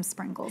put some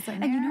sprinkles in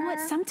there. And you know what?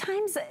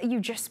 Sometimes you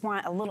just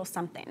want a little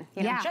something.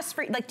 You know, just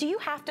for, like, do you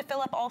have to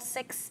fill up all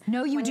 6?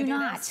 No, you do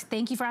not.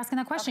 Thank you for asking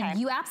that question. Okay.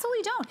 You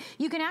absolutely don't.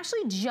 You can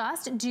actually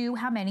just do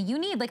how many you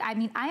need. Like, I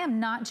mean, I am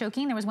not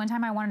joking. There was one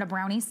time I wanted a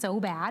brownie so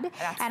bad,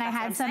 and I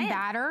had some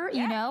batter,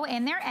 you know,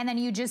 in there, and then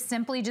you just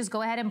simply just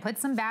go ahead and put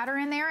some batter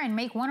in there and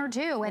make 1 or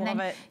 2, and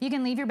then you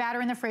can leave your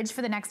batter in the fridge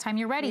for the next time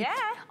you're ready.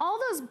 All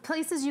those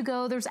places you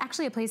go, there's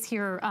actually a place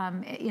here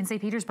in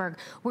St. Petersburg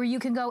where you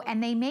can go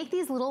and they make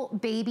these little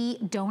baby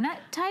donut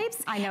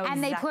types. I know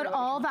And they put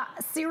all the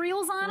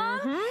cereals on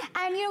them,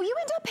 and you know, you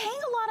end up paying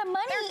a lot of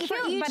money. They're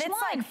cute, for each but it's one.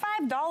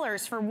 like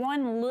 $5 for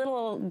one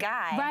little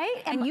guy.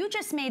 Right? And you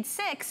just made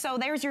 6, so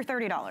there's your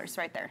 $30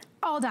 right there.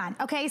 All done.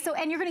 Okay, so,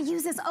 and you're gonna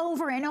use this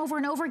over and over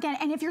and over again.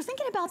 And if you're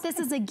thinking about this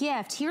as a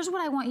gift, here's what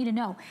I want you to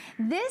know.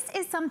 This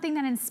is something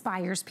that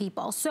inspires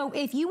people. So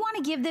if you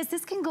wanna give this,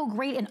 this can go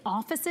great in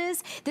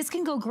offices, this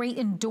can go great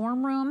in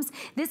dorm rooms,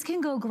 this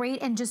can go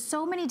great in just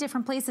so many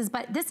different places,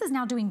 but this is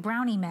now doing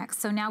brownie mix.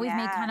 So now we've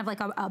made kind of like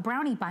a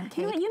brownie bundt cake.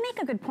 You know what, you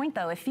make a good point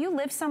though. If you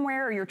live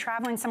somewhere or you're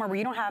traveling somewhere where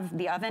you don't have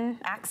the oven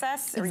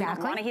access, or you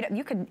don't wanna heat it,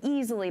 you could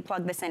easily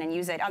plug this in and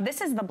use it. This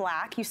is the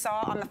black. You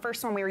saw on the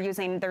first one we were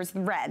using, there's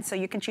red, so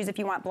you can choose if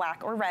you want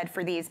black or red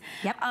for these.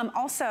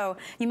 Also,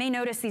 you may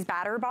notice these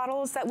batter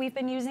bottles that we've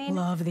been using.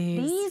 Love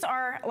these. These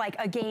are like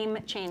a game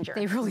changer.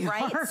 They really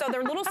are. So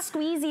they're little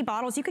squeezy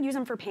bottles. You could use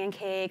them for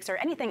pancakes or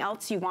anything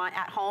else you want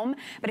at home.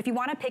 But if you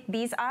want to pick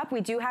these up, we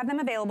do have them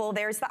available.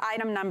 There's the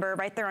item number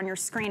right there on your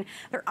screen.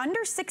 They're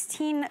under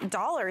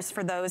 $16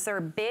 for those. They're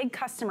a big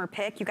customer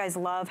pick. You guys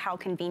love how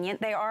convenient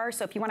they are.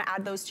 So if you want to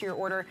add those to your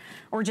order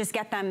or just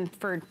get them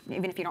for,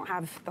 even if you don't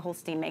have the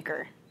Holstein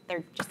maker,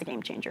 they're just a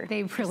game changer.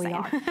 They really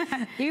are.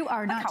 You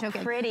are not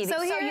joking. How pretty.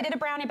 So you did a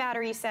brownie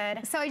batter, you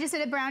said? So I just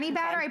did a brownie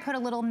batter. I put a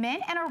little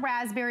mint and a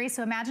raspberry.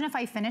 So imagine if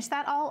I finish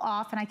that all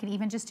off, and I can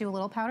even just do a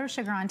little powdered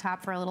sugar on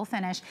top for a little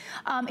finish.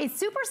 It's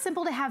super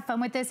simple to have fun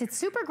with this. It's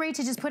super great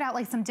to just put out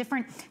like some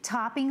different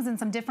toppings and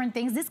some different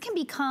things. This can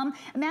become,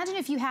 imagine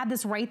if you had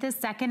this right this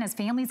second as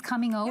families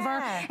coming over,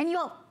 and you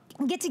all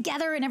get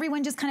together and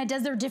everyone just kind of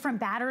does their different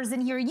batters in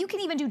here. You can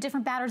even do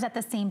different batters at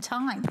the same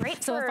time.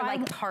 Great for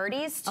like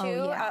parties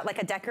too,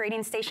 like a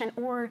decorating station,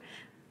 or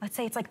let's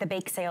say it's like the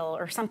bake sale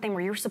or something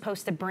where you're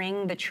supposed to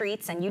bring the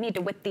treats and you need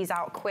to whip these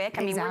out quick.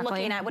 I mean, we're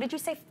looking at, what did you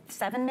say,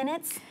 7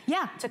 minutes?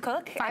 Yeah. To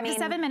cook? 5 to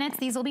 7 minutes,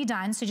 these will be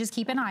done, so just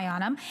keep an eye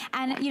on them.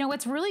 And you know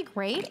what's really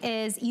great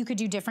is you could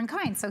do different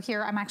kinds. So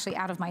here, I'm actually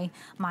out of my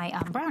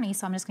brownie,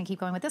 so I'm just gonna keep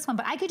going with this one.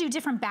 But I could do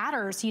different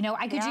batters, you know.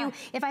 I could do,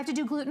 if I have to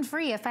do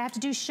gluten-free, if I have to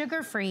do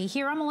sugar-free.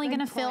 Here I'm only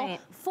gonna fill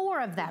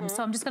 4 of them.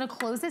 So I'm just gonna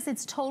close this.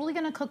 It's totally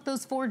gonna cook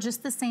those 4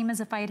 just the same as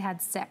if I had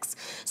had 6.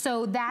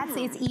 So that's,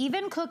 it's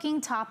even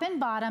cooking top and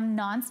bottom,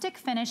 non-stick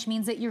finish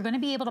means that you're gonna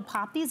be able to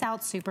pop these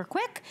out super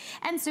quick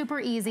and super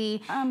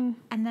easy. And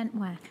then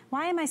what?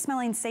 Why am I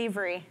smelling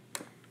savory?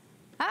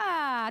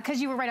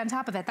 Because you were right on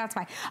top of it, that's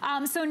why.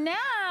 So now,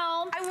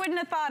 I wouldn't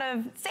have thought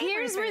of savory.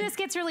 Here's where this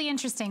gets really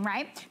interesting,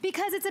 right?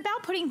 Because it's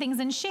about putting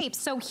things in shape.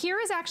 So here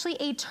is actually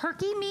a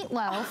turkey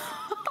meatloaf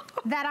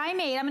that I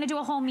made. I'm gonna do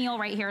a whole meal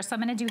right here. So I'm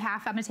gonna do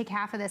half, I'm gonna take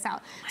half of this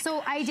out.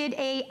 So I did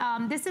a,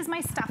 this is my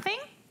stuffing.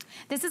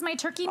 This is my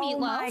turkey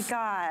meatloaf. Oh my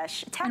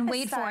gosh. And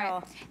wait for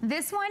it.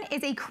 This one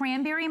is a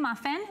cranberry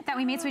muffin that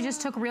we made. So we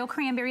just took real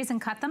cranberries and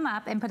cut them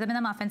up and put them in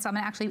the muffin. So I'm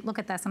gonna actually, look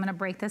at this, I'm gonna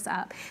break this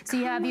up. So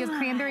you have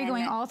cranberry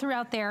going all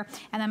throughout there.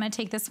 And I'm gonna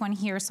take this one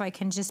here so I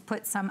can just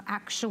put some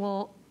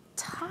actual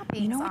toppings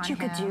on. You know what you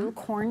could do?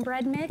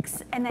 Cornbread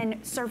mix and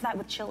then serve that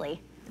with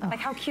chili. Like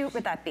how cute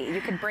would that be?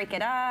 You could break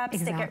it up,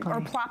 stick it,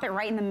 or plop it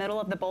right in the middle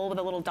of the bowl with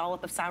a little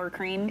dollop of sour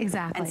cream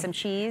and some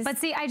cheese. But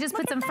see, I just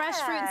put some fresh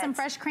fruit and some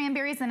fresh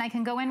cranberries, and I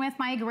can go in with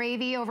my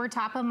gravy over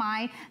top of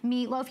my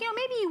meatloaf. You know,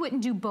 maybe you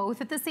wouldn't do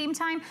both at the same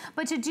time,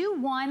 but to do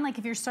one, like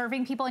if you're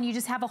serving people and you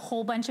just have a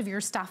whole bunch of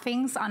your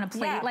stuffings on a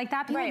plate like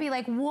that, people would be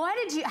like,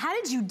 how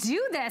did you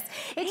do this?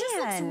 It just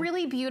looks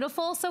really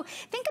beautiful. So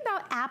think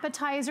about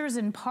appetizers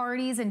and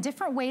parties and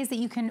different ways that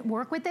you can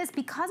work with this.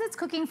 Because it's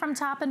cooking from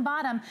top and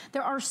bottom,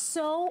 there are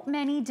so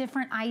many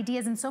different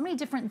ideas and so many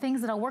different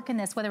things that'll work in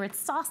this, whether it's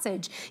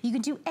sausage, you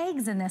can do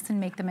eggs in this and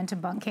make them into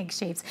bundt cake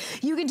shapes.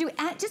 You can do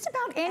just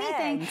about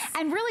anything.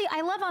 And really, I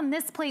love on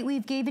this plate,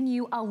 we've given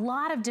you a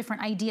lot of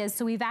different ideas.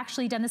 So we've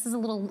actually done, this is a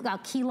little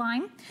key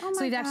lime.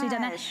 So we've actually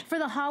done that. For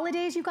the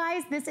holidays, you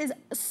guys, this is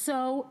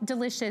so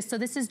delicious. So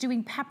this is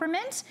doing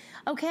peppermint,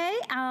 okay?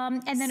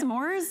 And then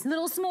s'mores?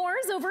 Little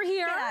s'mores over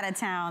here. Get out of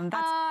town.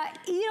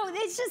 You know,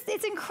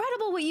 it's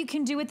incredible what you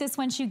can do with this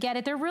once you get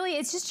it. They're really,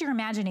 it's just your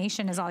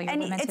imagination is all you're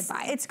limited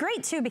by. It's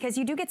great too because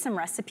you do get some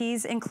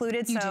recipes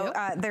included.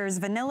 There's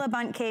vanilla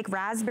bundt cake,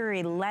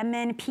 raspberry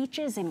lemon,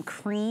 peaches and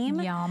cream.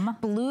 Yum.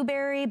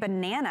 Blueberry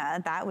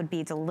banana, that would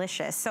be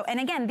delicious. So, and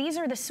again, these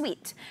are the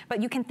sweet,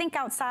 but you can think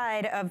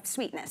outside of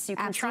sweetness. You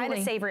can try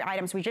the savory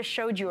items. We just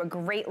showed you a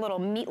great little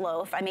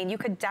meatloaf. I mean, you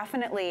could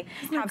definitely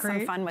have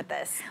some fun with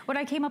this. When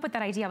I came up with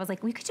that idea, I was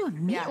like, we could do a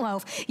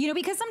meatloaf. You know,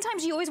 because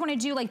sometimes you always want to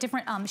do like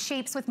different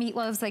shapes with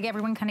meatloaves. Like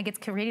everyone kind of gets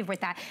creative with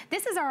that.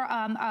 This is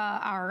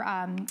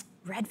our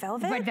red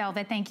velvet? Red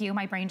velvet, thank you.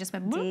 My brain just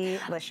went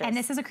boop. Delicious. And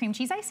this is a cream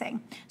cheese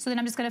icing. So then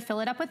I'm just gonna fill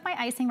it up with my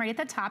icing right at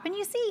the top. And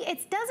you see,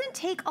 it doesn't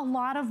take a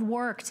lot of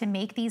work to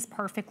make these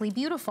perfectly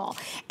beautiful.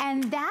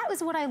 And that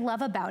was what I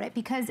love about it,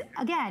 because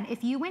again,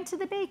 if you went to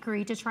the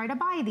bakery to try to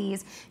buy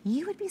these,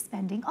 you would be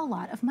spending a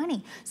lot of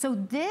money. So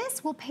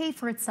this will pay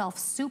for itself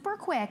super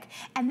quick.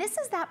 And this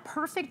is that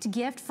perfect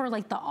gift for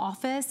like the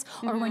office,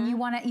 or when you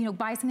wanna, you know,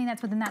 buy something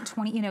that's within that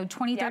 $20,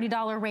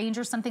 $30 range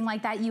or something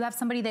like that. You have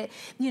somebody that,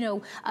 you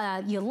know,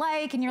 you like,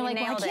 and you're like,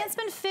 well, I can't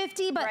spend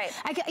 50, but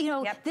I can, you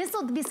know, this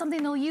will be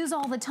something they'll use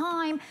all the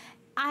time.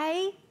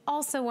 I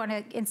also want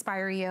to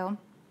inspire you.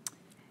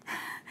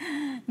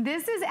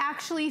 This is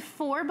actually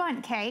 4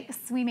 bundt cakes.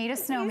 We made a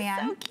snowman.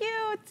 He's so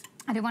cute.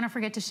 I didn't want to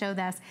forget to show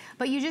this,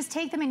 but you just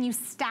take them and you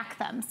stack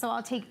them. So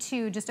I'll take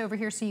 2 just over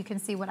here so you can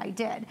see what I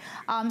did.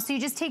 So you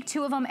just take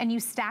 2 of them and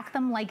you stack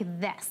them like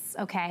this,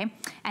 okay?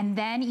 And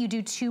then you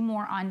do 2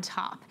 more on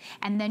top.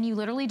 And then you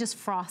literally just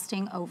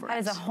frosting over it. That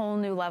is a whole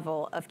new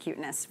level of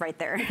cuteness right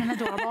there. Isn't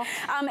that adorable?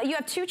 You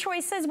have 2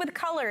 choices with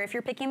color. If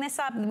you're picking this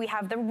up, we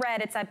have the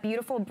red. It's that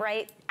beautiful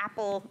bright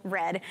apple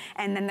red.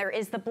 And then there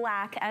is the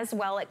black as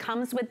well. It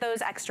comes with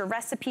those extra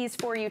recipes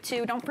for you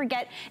too. Don't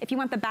forget, if you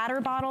want the batter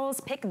bottles,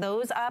 pick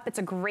those up. It's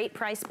a great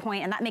price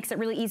point, and that makes it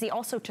really easy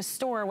also to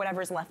store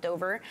whatever's left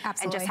over.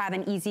 Absolutely. And just have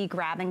an easy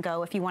grab and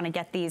go if you want to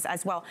get these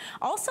as well.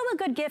 Also a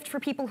good gift for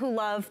people who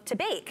love to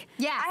bake.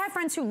 Yeah. I have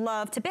friends who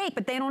love to bake,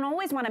 but they don't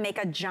always want to make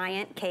a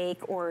giant cake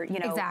or, you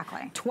know,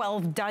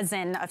 12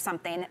 dozen of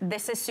something.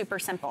 This is super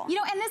simple. You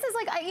know, and this is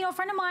like, you know, a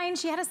friend of mine,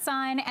 she had a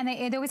son, and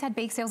they always had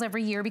bake sales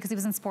every year because he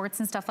was in sports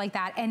and stuff like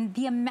that. And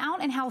the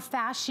amount and how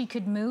fast she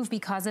could move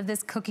because of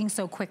this cooking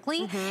so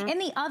quickly. In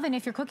the oven,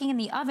 if you're cooking in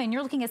the oven,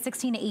 you're looking at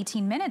 16 to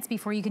 18 minutes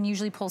before you can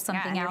usually pull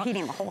something out. You're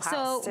heating the whole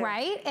house, too.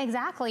 Right,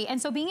 exactly.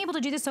 And so being able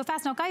to do this so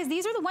fast. Now, guys,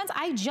 these are the ones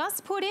I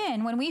just put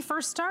in when we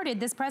first started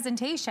this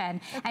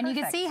presentation. And you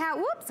can see how,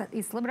 whoops,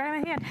 he slipped right out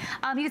of my hand.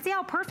 You can see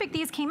how perfect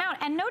these came out.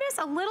 And notice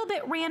a little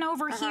bit ran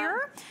over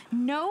here.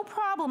 No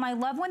problem. I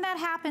love when that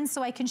happens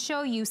so I can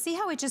show you. See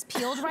how it just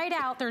peeled right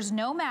out. There's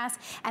no mess.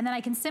 And then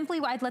I can simply,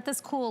 I'd let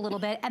this cool a little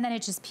bit, and then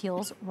it just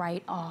peels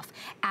right off.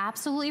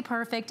 Absolutely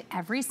perfect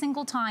every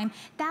single time.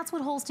 That's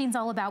what Holstein's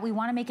all about. We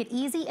want to make it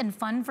easy and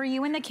fun for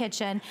you in the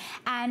kitchen.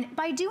 And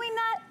by doing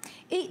that,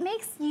 it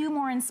makes you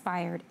more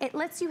inspired. It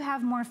lets you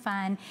have more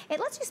fun. It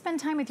lets you spend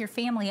time with your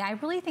family. I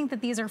really think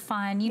that these are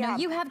fun. You know,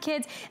 you have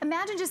kids.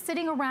 Imagine just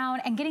sitting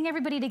around and getting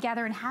everybody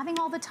together and having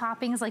all the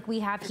toppings like we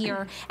have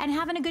here and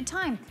having a good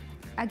time.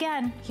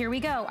 Again, here we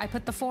go. I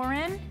put the 4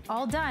 in,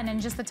 all done, in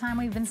just the time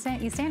we've been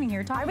standing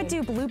here talking. I would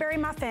do blueberry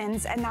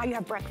muffins, and now you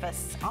have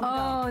breakfast on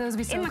the go. Those would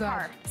be so good. In the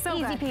car. So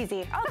easy good.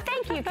 peasy. Oh,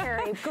 thank you,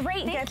 Carrie.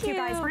 Great gift, you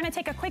guys. We're gonna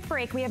take a quick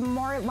break. We have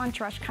more Lunch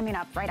Rush coming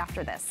up right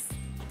after this.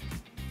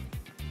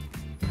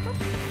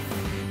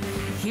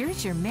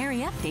 Here's your Merry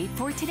update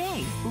for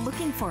today.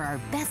 Looking for our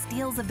best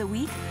deals of the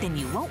week? Then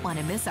you won't want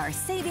to miss our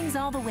Savings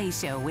All the Way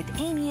show with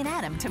Amy and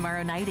Adam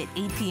tomorrow night at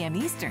 8 p.m.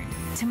 Eastern.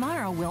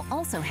 Tomorrow we'll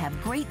also have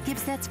great gift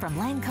sets from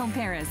Lancome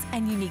Paris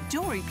and unique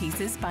jewelry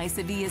pieces by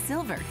Sevilla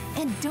Silver.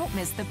 And don't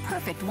miss the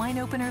perfect wine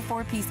opener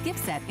 4-piece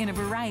gift set in a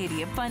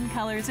variety of fun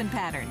colors and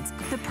patterns.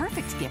 The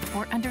perfect gift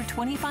for under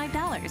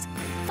 $25.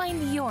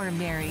 Find your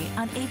Merry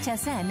on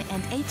HSN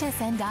and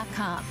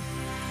hsn.com.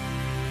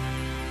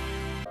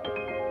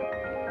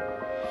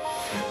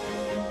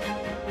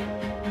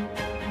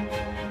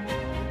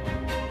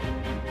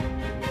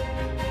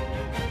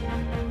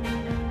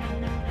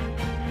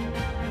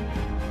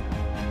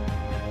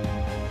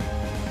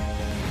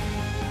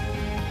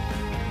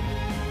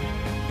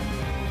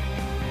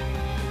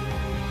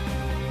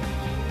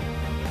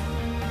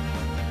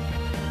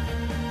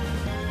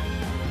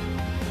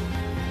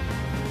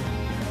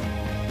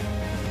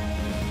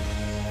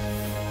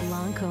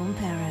 Lancome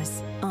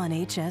Paris on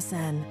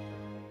HSN.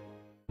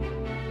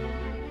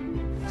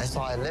 That's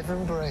why I live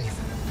and breathe.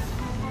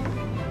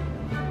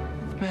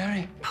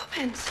 Mary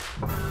Poppins.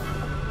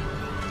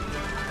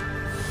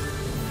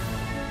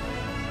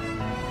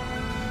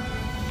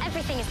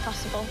 Everything is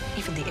possible,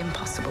 even the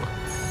impossible.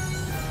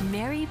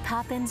 Mary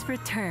Poppins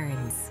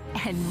returns,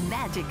 and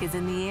magic is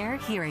in the air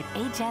here at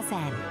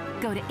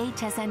HSN. Go to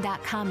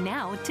hsn.com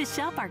now to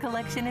shop our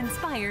collection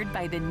inspired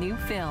by the new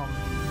film.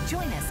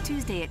 Join us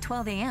Tuesday at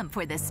 12 a.m.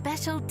 for the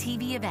special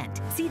TV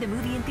event. See the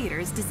movie in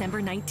theaters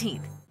December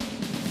 19th.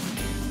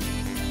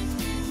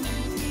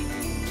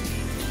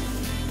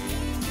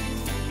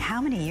 How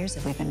many years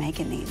have we been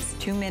making these?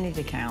 Too many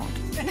to count.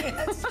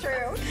 That's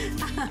true.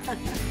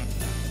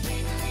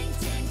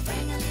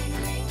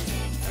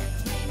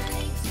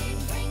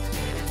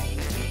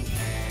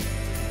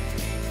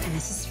 And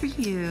this is for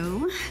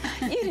you.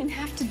 You didn't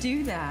have to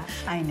do that.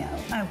 I know,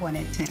 I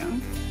wanted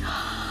to.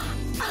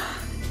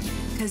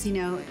 Because, you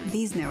know,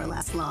 these never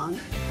last long.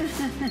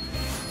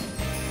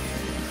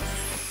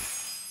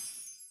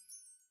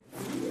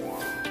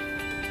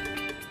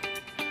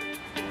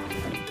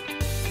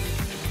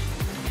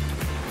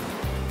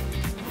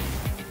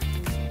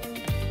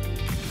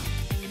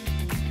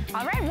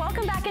 All right,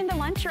 welcome back into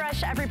Lunch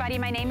Rush, everybody.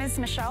 My name is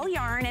Michelle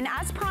Yarn, and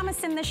as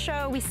promised in this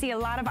show, we see a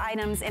lot of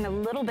items in a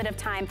little bit of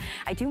time.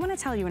 I do want to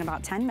tell you in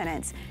about 10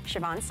 minutes,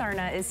 Siobhan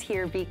Sarna is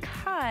here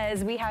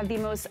because we have the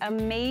most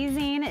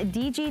amazing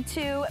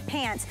DG2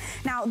 pants.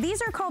 Now,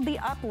 these are called the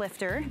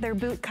Uplifter. They're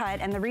boot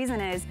cut, and the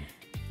reason is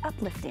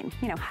uplifting,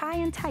 you know, high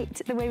and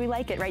tight, the way we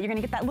like it, right? You're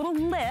gonna get that little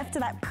lift,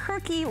 that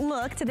perky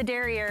look to the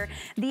derriere.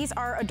 These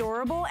are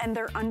adorable, and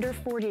they're under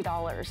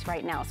 $40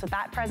 right now. So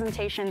that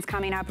presentation's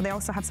coming up. They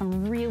also have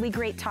some really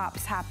great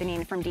tops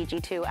happening from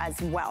DG2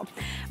 as well.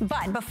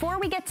 But before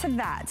we get to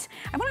that,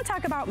 I wanna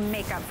talk about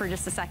makeup for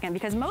just a second,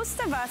 because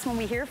most of us, when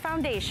we hear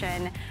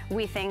foundation,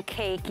 we think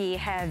cakey,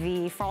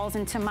 heavy, falls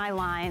into my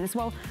lines.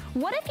 Well,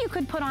 what if you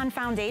could put on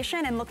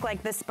foundation and look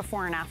like this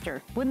before and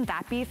after? Wouldn't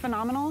that be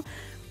phenomenal?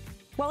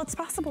 Well, it's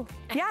possible.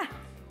 Yeah,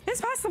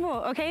 it's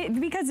possible, okay?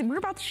 Because we're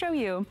about to show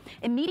you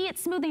immediate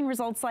smoothing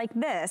results like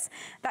this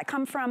that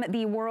come from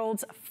the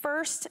world's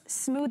first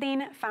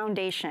smoothing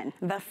foundation,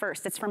 the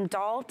first. It's from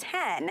Doll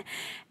 10.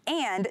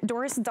 And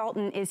Doris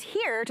Dalton is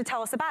here to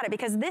tell us about it,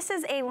 because this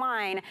is a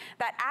line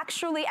that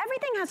actually,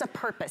 everything has a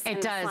purpose.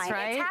 It does,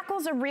 right? It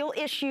tackles a real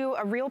issue,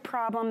 a real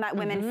problem that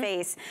women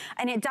face,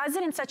 and it does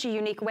it in such a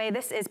unique way.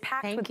 This is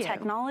packed with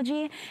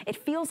technology. It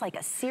feels like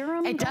a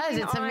serum. It does.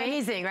 It's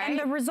amazing, right? And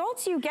the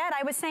results you get,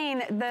 I was saying,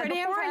 the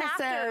before and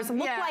afters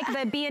look like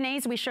the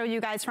B&As we showed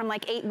you guys from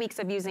like 8 weeks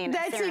of using it.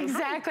 That's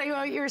exactly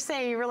what you were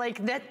saying. You were like,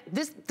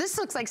 this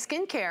looks like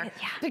skincare.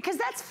 Yeah. Because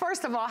that's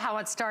first of all how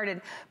it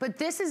started. But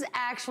this is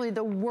actually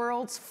the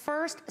world's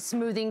first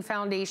smoothing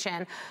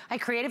foundation. I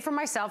created for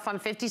myself. I'm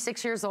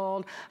 56 years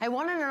old. I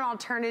wanted an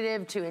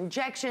alternative to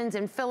injections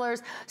and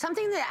fillers,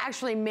 something that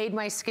actually made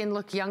my skin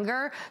look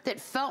younger, that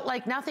felt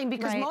like nothing,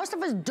 because most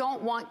of us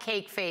don't want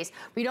cake face.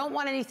 We don't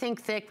want anything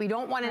thick. We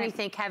don't want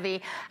anything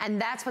heavy.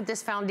 And that's what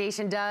this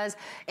foundation does.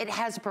 It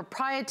has a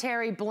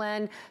proprietary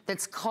blend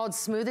that's called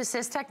Smooth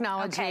Assist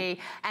technology,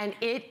 and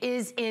it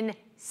is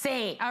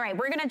insane. All right,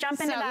 we're gonna jump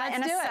into that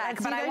in a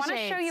sec, but I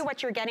wanna show you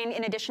what you're getting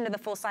in addition to the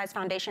full-size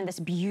foundation, this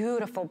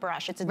beautiful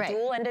brush. It's a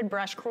dual-ended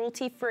brush,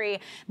 cruelty-free.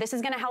 This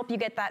is gonna help you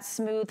get that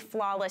smooth,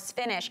 flawless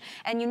finish.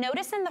 And you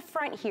notice in the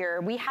front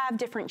here, we have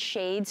different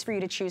shades for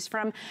you to choose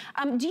from.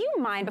 Do you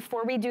mind,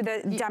 before we do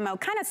the demo,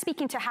 kind of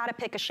speaking to how to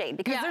pick a shade?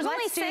 Because there's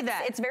only 6,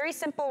 it's very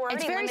simple. We're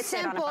already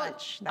limited on a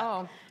bunch.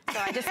 So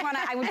I just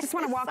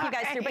wanna walk you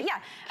guys through. But yeah,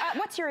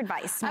 what's your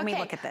advice when we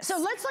look at this? So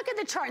let's look at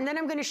the chart, and then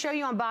I'm gonna show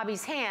you on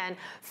Bobby's hand.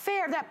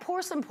 Fair, that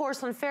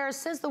porcelain fair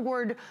says the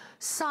word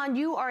sun.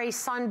 You are a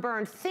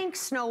sunburn. Think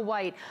Snow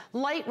White.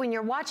 Light, when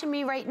you're watching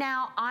me right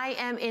now, I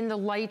am in the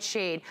light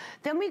shade.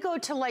 Then we go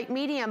to light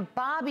medium.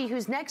 Bobby,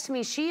 who's next to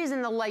me, she is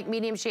in the light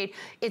medium shade.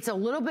 It's a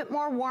little bit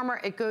more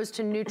warmer. It goes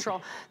to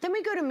neutral. Then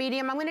we go to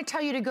medium. I'm gonna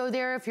tell you to go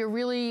there if you're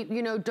really,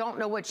 don't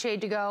know what shade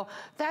to go.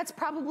 That's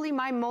probably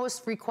my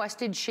most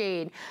requested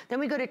shade. Then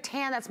we go to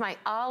tan. That's my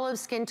olive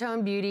skin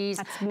tone beauties.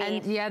 That's me.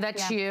 And yeah,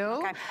 that's you.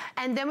 Okay.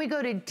 And then we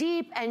go to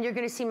deep, and you're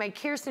gonna see my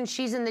Kirsten.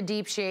 She's in the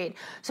deep shade.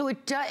 So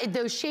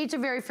those shades are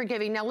very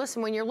forgiving. Now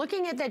listen, when you're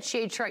looking at that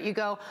shade chart, you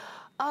go,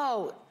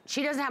 oh,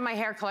 she doesn't have my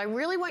hair color. I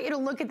really want you to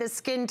look at the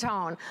skin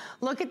tone.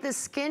 Look at the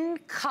skin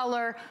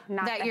color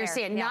that you're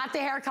seeing, not the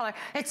hair color.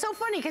 It's so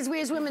funny because we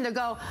as women, they'll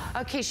go,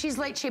 okay, she's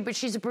light shade, but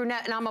she's a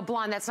brunette and I'm a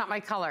blonde. That's not my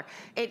color.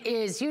 It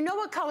is. You know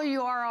what color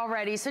you are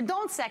already, so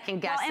don't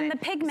second guess it. And the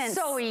pigments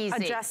so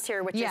easy. Adjust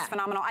here, which is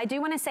phenomenal. I do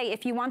want to say,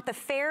 if you want the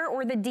fair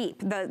or the deep,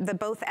 the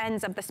both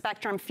ends of the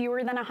spectrum,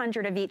 fewer than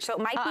 100 of each. So it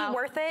might be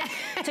worth it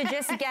to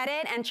just get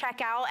it and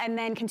check out, and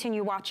then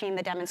continue watching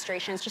the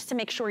demonstrations just to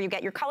make sure you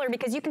get your color,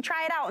 because you can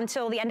try it out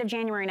until the end of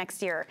January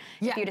next year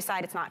if you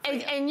decide it's not for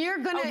you. And you're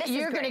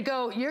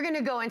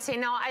gonna go and say,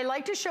 no, I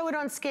like to show it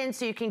on skin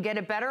so you can get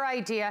a better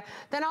idea.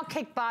 Then I'll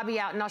kick Bobby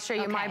out and I'll show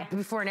you my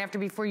before and after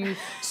before you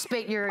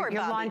spit your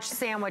lunch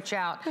sandwich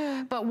out.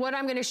 But what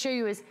I'm gonna show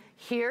you is,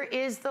 here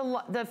is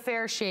the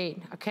fair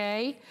shade,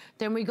 okay?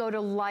 Then we go to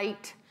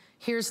light.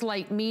 Here's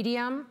light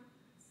medium,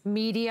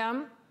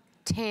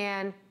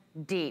 tan,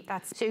 deep.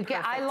 That's so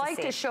I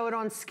like to show it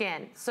on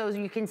skin so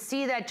you can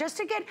see that, just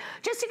to get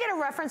a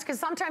reference, because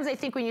sometimes I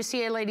think when you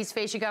see a lady's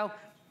face, you go,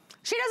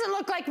 she doesn't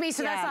look like me,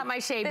 so that's not my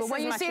shade. But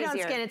when you see it on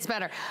skin, it's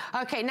better.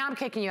 Okay, now I'm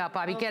kicking you out,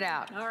 Bobby. Get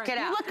out. All right. Get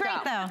out. You look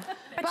great, though.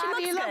 But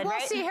Bobby, you look good, we'll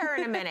see her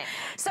in a minute.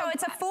 So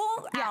it's a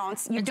full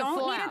ounce. You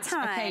don't need a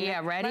ton. Okay,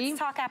 yeah, ready? Let's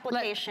talk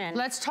application.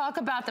 Let's talk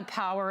about the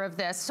power of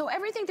this. So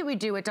everything that we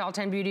do at Doll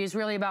 10 Beauty is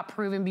really about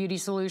proven beauty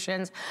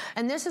solutions.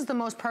 And this is the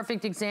most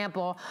perfect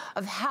example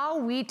of how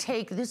we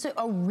take this,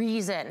 a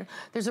reason.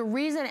 There's a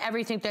reason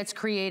everything that's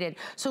created.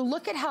 So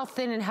look at how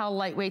thin and how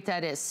lightweight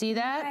that is. See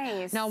that?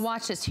 Nice. Now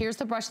watch this. Here's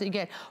the brush that you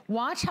get.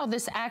 Watch how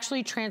this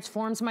actually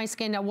transforms my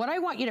skin. Now what I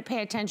want you to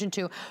pay attention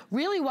to,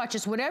 really watch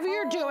this. Whatever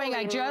you're doing,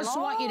 I just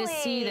want you to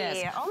see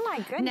this. Oh my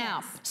goodness.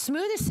 Now,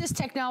 Smooth Assist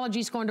technology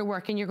is going to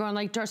work, and you're going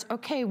like, Doris,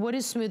 okay, what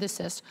is Smooth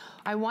Assist?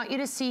 I want you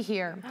to see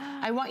here.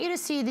 I want you to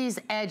see these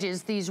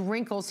edges, these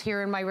wrinkles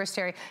here in my wrist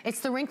area. It's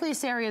the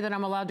wrinkliest area that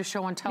I'm allowed to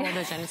show on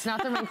television. It's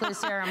not the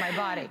wrinkliest area on my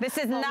body. This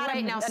is not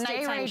right a now.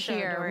 Stay right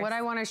here. Doris. What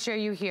I want to show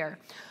you here.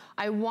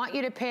 I want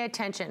you to pay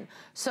attention.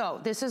 So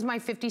this is my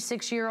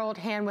 56-year-old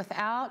hand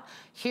without.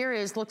 Here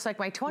looks like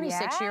my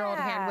 26-year-old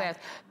hand with.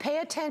 Pay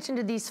attention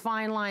to these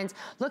fine lines.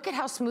 Look at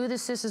how Smooth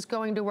Assist is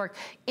going to work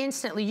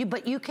instantly.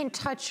 But you can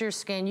touch your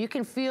skin. You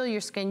can feel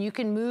your skin. You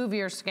can move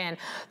your skin.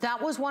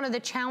 That was one of the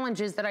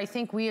challenges that I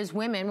think we as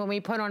women, when we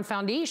put on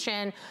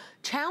foundation,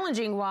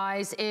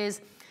 challenging-wise,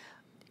 is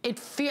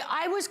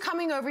I was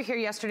coming over here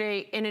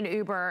yesterday in an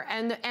Uber,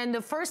 and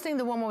the first thing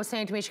the woman was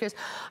saying to me, she goes,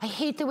 I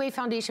hate the way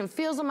foundation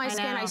feels on my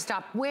skin. I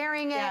stopped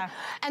wearing it.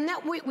 And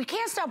that we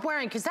can't stop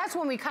wearing, because that's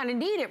when we kind of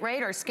need it,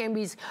 right? Our skin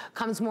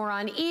becomes more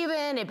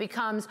uneven. It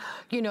becomes,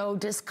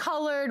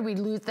 discolored. We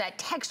lose that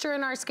texture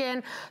in our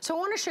skin. So I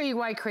want to show you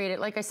why I created it.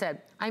 Like I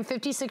said, I'm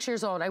 56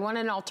 years old. I want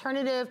an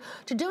alternative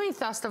to doing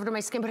stuff to my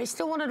skin, but I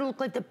still wanted to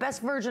look like the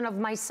best version of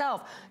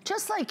myself,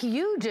 just like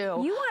you do.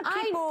 You want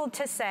people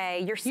to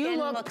say your skin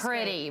looks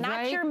pretty. me, Not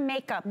right? your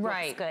makeup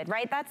looks good,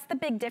 right? That's the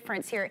big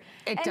difference here.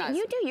 It does.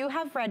 You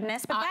have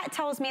redness, but that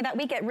tells me that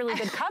we get really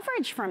good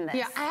coverage from this.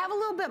 Yeah, I have a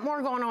little bit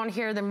more going on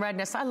here than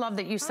redness. I love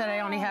that you said I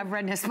only have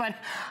redness, but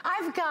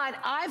I've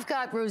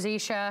got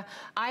rosacea.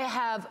 I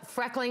have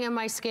freckling in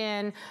my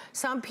skin.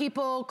 Some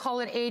people call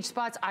it age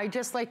spots. I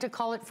just like to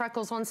call it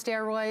freckles on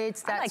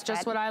steroids. That's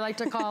just what I like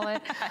to call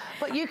it.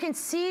 But you can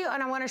see,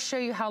 and I want to show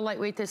you how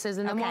lightweight this is,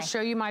 and then we'll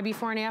show you my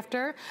before and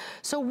after.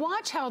 So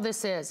watch how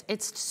this is.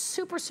 It's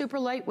super, super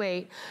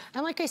lightweight.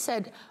 And like I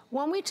said,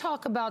 when we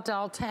talk about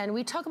Dial 10,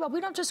 we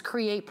don't just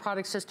create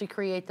products just to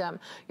create them.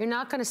 You're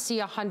not gonna see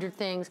 100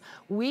 things.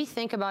 We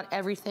think about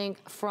everything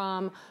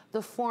from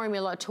the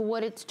formula to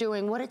what it's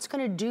doing, what it's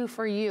gonna do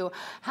for you.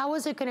 How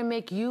is it gonna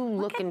make you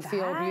look and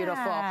feel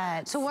beautiful?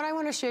 So what I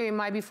wanna show you,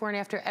 my before and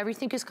after,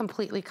 everything is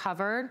completely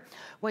covered.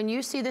 When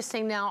you see this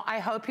thing now, I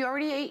hope you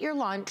already ate your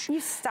lunch.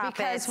 You stop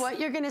because what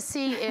you're gonna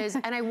see is,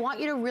 and I want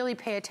you to really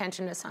pay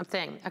attention to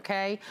something,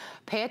 okay?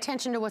 Pay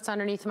attention to what's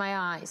underneath my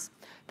eyes.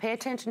 Pay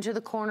attention to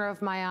the corner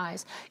of my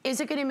eyes.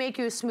 Is it gonna make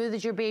you as smooth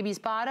as your baby's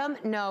bottom?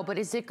 No, but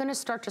is it gonna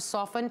start to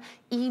soften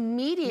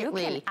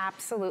immediately? You can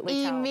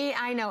absolutely tell.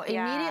 I know,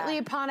 immediately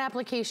upon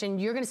application,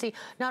 you're gonna see,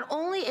 not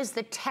only is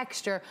the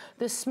texture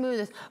the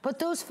smoothest, but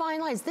those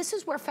fine lines. This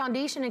is where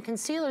foundation and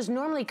concealers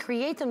normally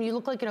create them. You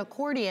look like an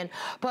accordion,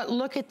 but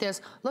look at this.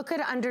 Look at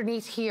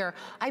underneath here.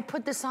 I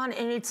put this on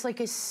and it's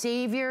like a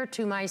savior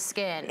to my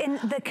skin. And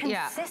the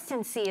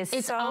consistency is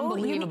it's so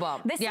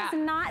unbelievable. This is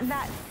not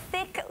that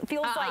thick,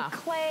 feels like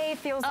clay,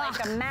 feels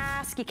like a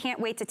mask. You can't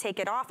wait to take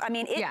it off. I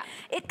mean,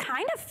 it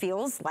kind of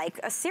feels like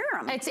a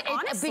serum,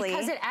 honestly.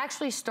 Because it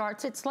actually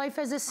starts its life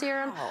as a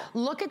serum.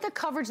 Look at the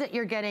coverage that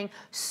you're getting,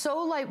 so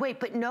lightweight,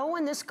 but know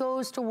when this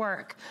goes to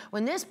work.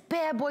 When this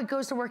bad boy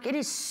goes to work, it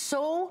is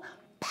so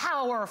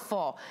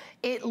powerful.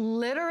 It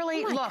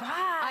literally, look,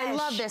 I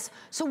love this.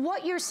 So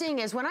what you're seeing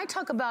is, when I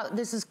talk about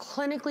this is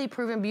clinically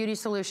proven beauty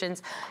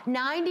solutions,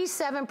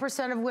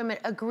 97% of women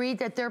agreed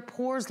that their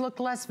pores look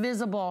less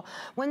visible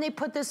when they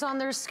put this on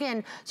their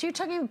skin. So you're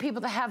talking about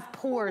people that have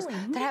pores,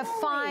 that have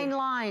fine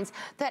lines,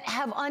 that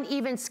have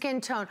uneven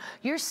skin tone.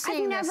 You're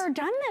seeing I've never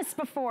done this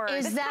before.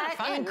 Is that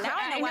incredible? Now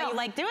I know why you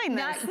like doing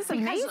this. This is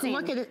amazing.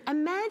 Look at it.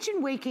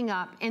 Imagine waking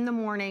up in the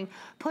morning,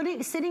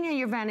 sitting in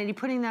your vanity,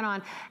 putting that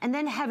on, and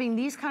then having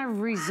these kind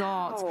of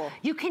results.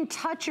 You can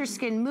touch your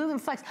skin, move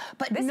and flex,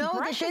 but know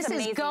that this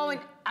is going.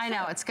 I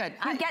know, it's good.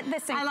 You get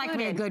this included. I like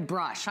me a good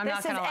brush. I'm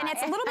not gonna lie. And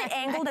it's a little bit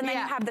angled, and then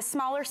you have the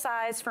smaller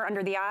size for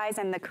under the eyes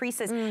and the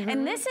creases.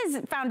 And this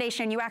is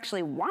foundation you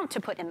actually want to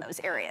put in those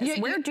areas.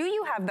 Where do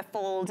you have the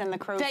folds and the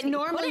crow's feet? That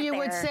normally you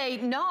would say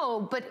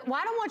no, but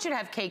I don't want you to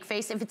have cake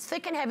face. If it's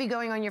thick and heavy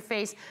going on your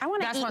face, I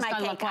want to eat my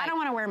cake. I don't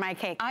want to wear my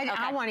cake.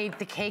 I want to eat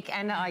the cake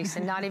and the ice,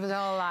 and not even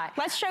gonna lie.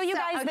 Let's show you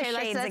guys the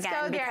shades let's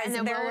again. Go there, and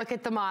then we'll look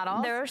at the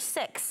models. There are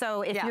 6.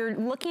 So if you're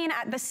looking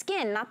at the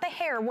skin, not the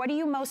hair, what do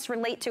you most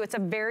relate to? It's a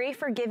very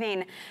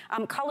forgiving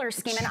color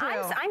scheme. And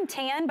I'm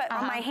tan, but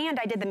on my hand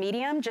I did the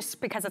medium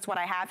just because it's what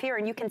I have here,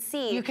 and you can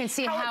see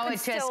how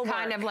it just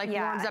kind of like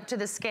warms up to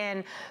the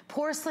skin.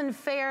 Porcelain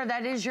fair,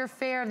 that is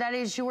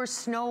your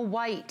Snow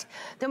White.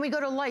 Then we go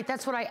to light.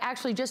 That's what I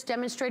actually just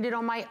demonstrated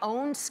on my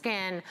own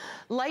skin.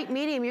 Light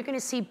medium, you're gonna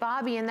see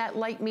Bobby in that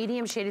light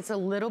medium shade. It's a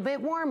little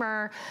bit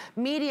warmer.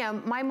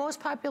 Medium, my most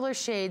popular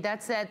shade,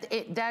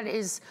 that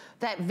is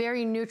that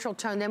very neutral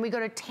tone. Then we go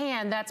to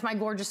tan, that's my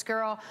gorgeous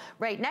girl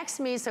right next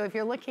to me. So if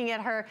you're looking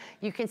at her,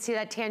 you can see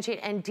that tan shade,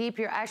 and deep,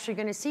 you're actually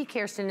gonna see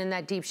Kirsten in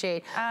that deep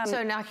shade.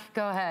 So now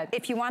go ahead.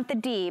 If you want the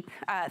deep,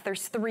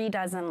 there's 3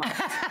 dozen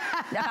left.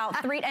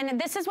 About 3, and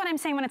this is what I'm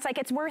saying when it's like,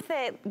 it's worth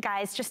it,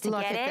 guys, just to get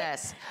it. Look at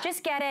this.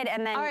 Just get it,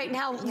 and then. All right,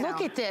 now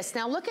look at this.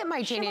 Now look at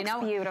my Janie. She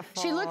looks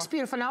beautiful. She looks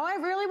beautiful. Now I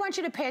really want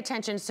you to pay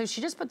attention. So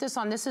she just put this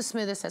on. This is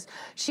smooth, it says.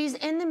 She's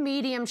in the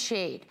medium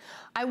shade.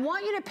 I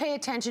want you to pay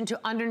attention to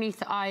underneath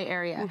the eye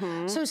area.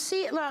 So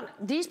see, look,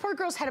 these poor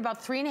girls had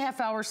about 3.5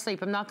 hours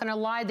sleep. I'm not gonna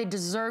lie, they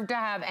deserve to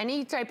have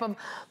any type of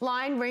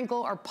line,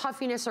 wrinkle, or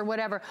puffiness or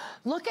whatever.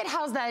 Look at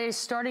how that is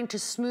starting to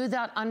smooth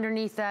out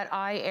underneath that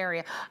eye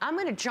area. I'm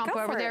gonna jump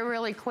over there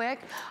really quick.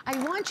 I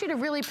want you to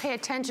really pay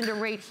attention to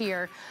right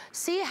here.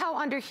 See how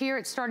under here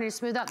it's starting to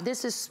smooth out?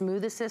 This is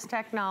Smooth Assist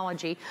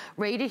technology.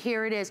 Right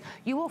here it is.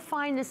 You will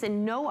find this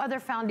in no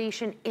other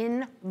foundation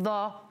in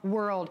the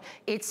world.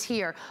 It's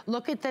here.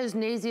 Look at those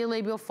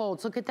nasolabial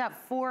folds. Look at that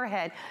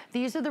forehead.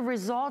 These are the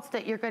results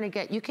that you're gonna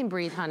get. You can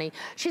breathe, honey.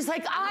 She's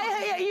like,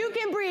 you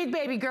can breathe,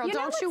 baby girl.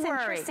 Don't you worry.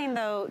 Interesting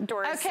though,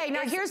 Doris. Okay,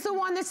 now here's the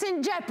one that's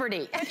in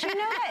jeopardy. But you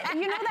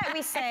know that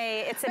we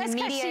say it's an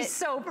immediate. She's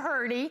so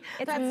pretty.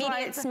 It's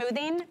immediate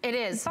smoothing. It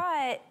is.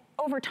 But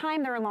over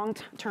time, there are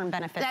long-term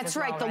benefits. That's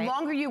right. The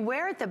longer you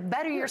wear it, the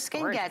better your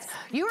skin gets.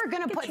 You are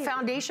going to put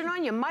foundation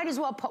on, you might as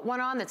well put one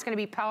on that's going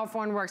to be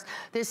powerful and works.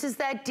 This is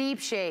that deep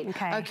shade.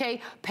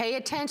 Okay. Pay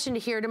attention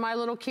here to my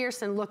little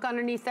Kirsten. Look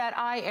underneath that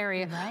eye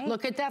area.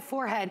 Look at that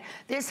forehead.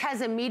 This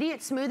has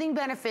immediate smoothing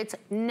benefits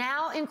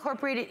now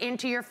incorporated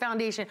into your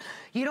foundation.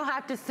 You don't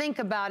have to think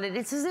about it.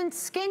 This isn't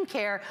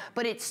skincare,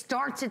 but it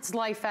starts its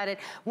life at it.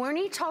 When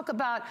you talk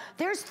about,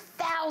 there's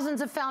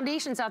thousands of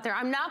foundations out there.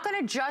 I'm not going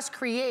to just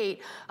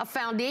create a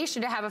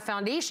foundation to have a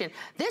foundation.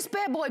 This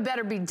bad boy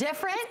better be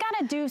different. It's got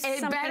to do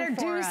something. It better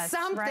do us,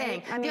 something.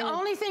 Right? I mean, the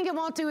only thing it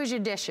won't do is your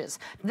dishes.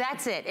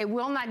 That's it. It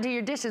will not do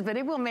your dishes, but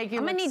it will make you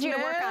I'm look gonna need smooth. you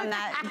to work on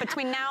that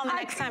between now and the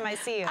next time I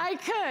see you. I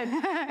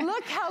could.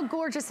 Look how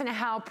gorgeous and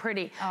how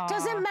pretty.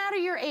 Doesn't matter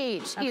your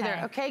age either,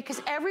 okay?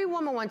 Because every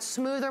woman wants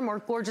smoother, more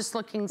gorgeous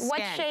looking skin.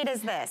 What shade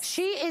is this?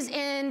 She is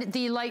in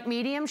the light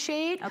medium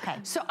shade. Okay.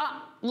 So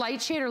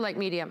light shade or light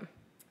medium?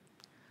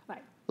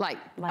 Light.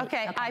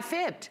 Okay, I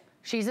fibbed.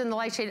 She's in the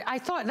light shade. I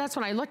thought, that's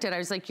when I looked at it, I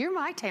was like, you're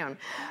my town.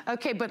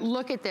 Okay, but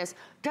look at this.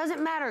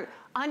 Doesn't matter,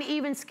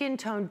 uneven skin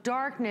tone,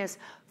 darkness,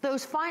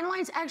 those fine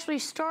lines actually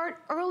start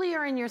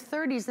earlier in your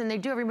 30s than they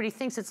do. Everybody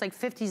thinks it's like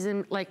 50s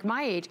and like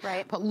my age.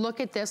 Right. But look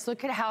at this,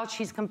 look at how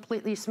she's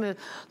completely smooth.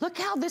 Look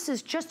how this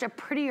is just a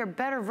prettier,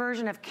 better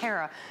version of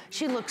Cara.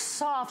 She looks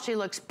soft, she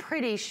looks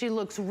pretty, she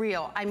looks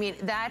real. I mean,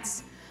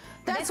 that's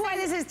why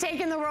this is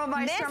taking the world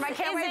by storm. I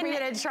can't wait for you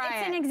to try it.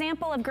 It's an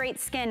example of great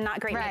skin, not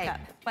great makeup.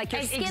 Like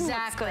your skin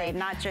looks good,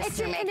 not just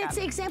your makeup. And it's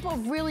an example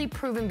of really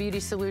proven beauty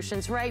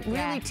solutions, right?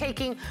 Really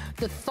taking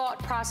the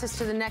thought process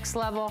to the next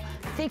level,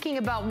 thinking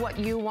about what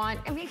you want.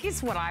 I mean,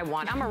 it's what I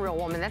want. I'm a real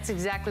woman. That's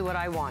exactly what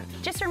I want.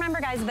 Just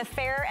remember, guys, the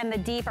fair and the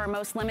deep are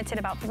most limited,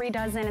 about 3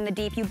 dozen in the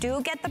deep. You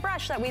do get the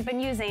brush that we've been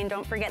using.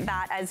 Don't forget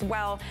that as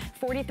well.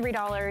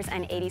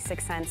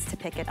 $43.86 to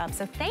pick it up.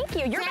 So thank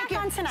you. You're back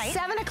on tonight.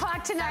 7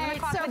 o'clock tonight. 7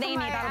 o'clock with Amy.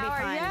 That'll be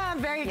fun. Yeah, I'm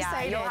very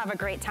excited. You'll have a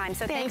great time.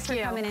 So thanks for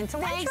coming in to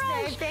Thanks,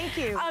 Dave. Thank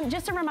you.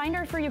 Just a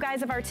reminder for you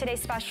guys of our Today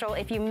Special.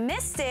 If you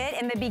missed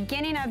it in the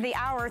beginning of the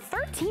hour,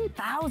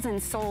 13,000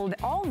 sold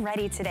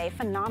already today.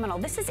 Phenomenal.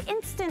 This is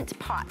Instant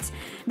Pot.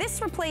 This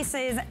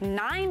replaces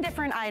 9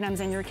 different items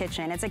in your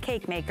kitchen. It's a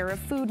cake maker, a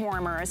food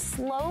warmer, a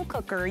slow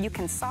cooker. You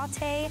can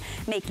saute,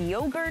 make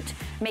yogurt,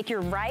 make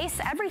your rice,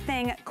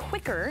 everything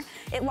quicker.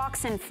 It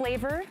locks in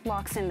flavor,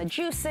 locks in the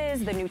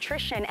juices, the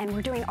nutrition, and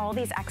we're doing all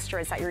these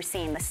extras that you're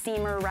seeing. The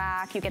steamer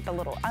rack, you get the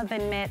little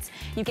oven mitts,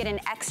 you get an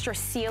extra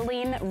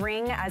sealing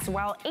ring as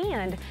well,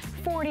 and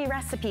 40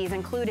 recipes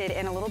included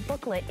in a little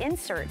booklet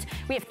insert.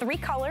 We have 3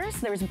 colors.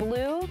 There's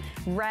blue,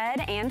 red,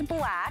 and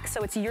black,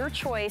 so it's your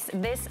choice.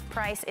 This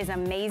price is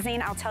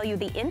amazing. I'll tell you,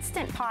 the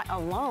Instant Pot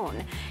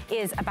alone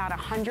is about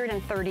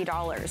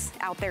 $130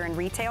 out there in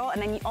retail, and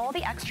then all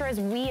the extras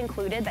we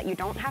included that you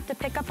don't have to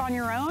pick up on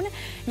your own,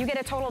 you get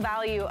a total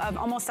value of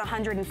almost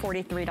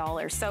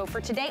 $143. So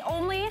for today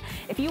only,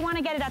 if you want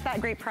to get it at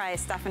that great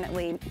price,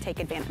 definitely take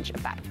advantage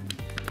of that.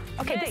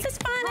 Okay, this is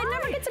fun. I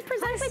never get to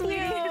present with you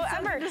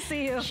ever. Good to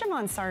see you.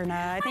 Shimon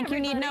Sarna. I think you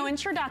need no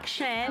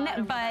introduction,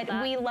 but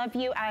we love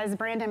you as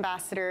brand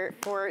ambassador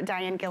for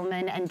Diane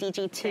Gilman and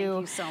DG2.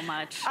 Thank you so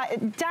much.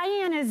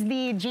 Diane is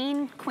the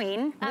jean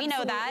queen. Absolutely, we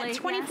know that.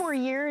 24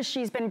 years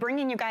she's been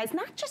bringing you guys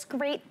not just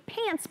great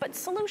pants, but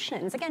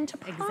solutions, again, to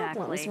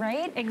problems,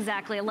 right?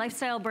 Exactly. A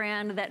lifestyle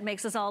brand that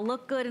makes us all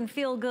look good and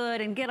feel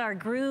good and get our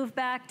groove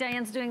back.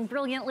 Diane's doing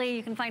brilliantly.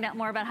 You can find out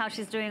more about how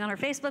she's doing on her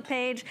Facebook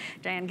page,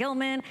 Diane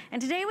Gilman.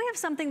 And today we have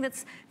something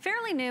that's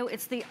fairly new.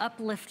 It's the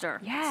Uplifter.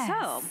 Yes.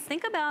 So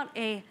think about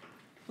a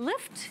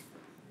lift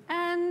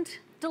and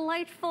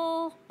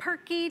delightful,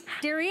 perky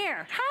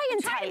derriere. High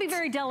and tight. tight. To be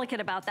very delicate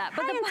about that.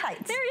 High and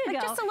tight. There you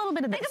like go. Just a little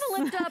bit of this. Think of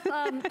a lift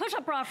up,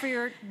 push-up bra for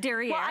your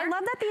derriere. Well, I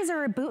love that these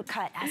are a boot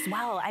cut as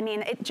well. I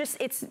mean,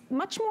 it's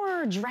much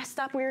more dressed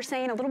up, we were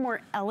saying, a little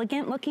more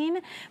elegant looking,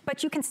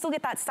 but you can still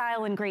get that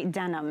style in great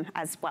denim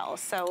as well.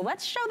 So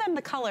let's show them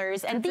the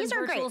colors, and these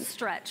are great.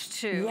 Stretch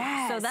too.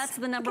 Yes. So that's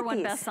the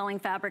 #1 best-selling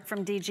fabric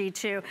from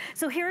DG2.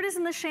 So here it is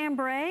in the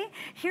chambray.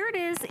 Here it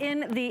is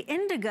in the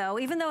indigo,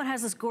 even though it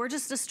has this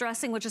gorgeous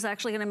distressing, which is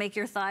actually gonna make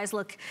your thighs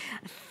look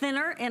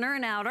thinner, inner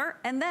and outer.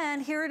 And then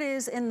here it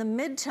is in the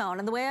mid-tone.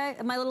 And the way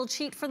my little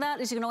cheat for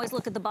that is you can always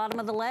look at the bottom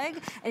of the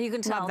leg and you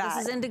can tell this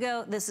is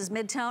indigo, this is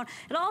mid-tone.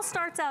 It all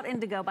starts out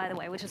indigo, by the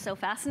way, which is so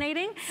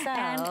fascinating. So,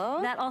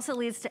 and that also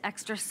leads to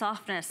extra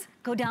softness.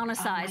 Go down a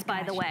size,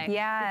 by the way.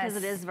 Yes.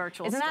 Because it is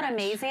virtual Isn't stretch. that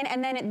amazing?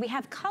 And then we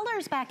have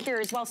colors back here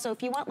as well. So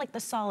if you want like the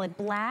solid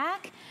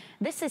black,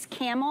 this is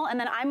camel, and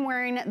then I'm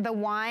wearing the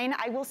wine.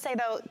 I will say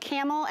though,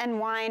 camel and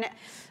wine,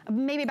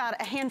 maybe about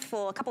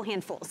a couple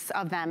handfuls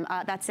of them.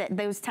 That's it.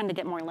 Those tend to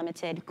get more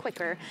limited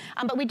quicker.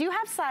 But we do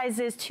have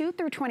sizes 2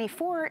 through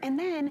 24, and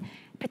then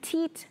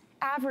petite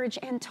average,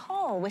 and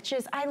tall, which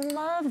is, I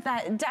love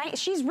that.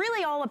 She's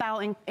really all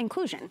about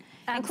inclusion,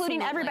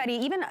 including everybody,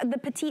 even the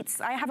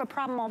petites. I have a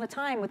problem all the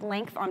time with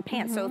length on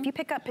pants. So if you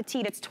pick up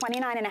petite, it's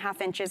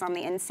 29.5 inches on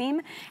the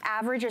inseam.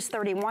 Average is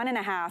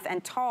 31.5,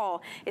 and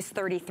tall is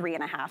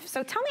 33.5.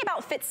 So tell me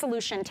about Fit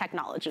Solution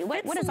technology.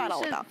 What is that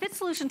all about? Fit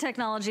Solution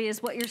technology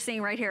is what you're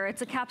seeing right here.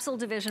 It's a capsule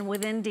division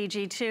within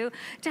DG2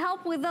 to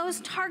help with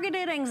those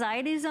targeted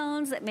anxiety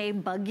zones that may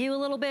bug you a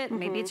little bit.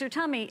 Maybe it's your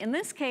tummy. In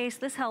this case,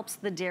 this helps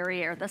the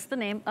derriere. That's the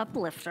name,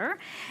 uplifter.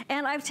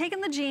 And I've taken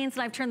the jeans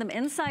and I've turned them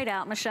inside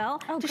out, Michelle,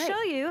 to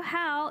show you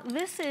how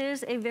this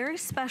is a very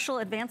special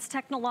advanced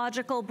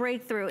technological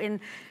breakthrough in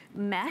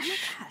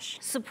mesh,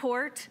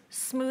 support,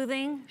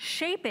 smoothing,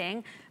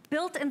 shaping,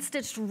 built and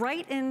stitched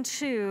right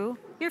into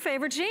your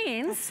favorite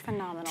jeans. That's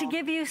phenomenal. To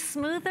give you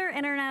smoother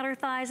inner and outer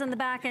thighs in the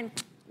back and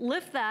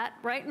lift that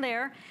right in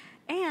there.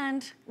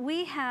 And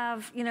we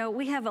have, you know,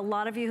 we have a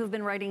lot of you who've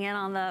been writing in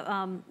on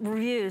the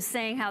reviews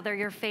saying how they're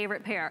your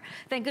favorite pair.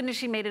 Thank goodness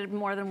she made it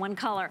more than one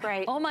color.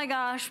 Right. Oh my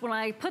gosh, when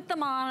I put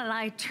them on and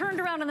I turned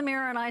around in the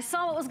mirror and I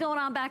saw what was going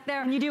on back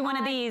there. And you do one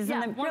of these.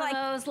 Yeah, and one of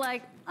those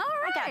like, all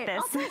right, I got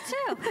this. I'll do it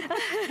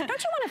too.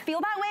 Don't you want to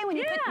feel that way when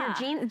you put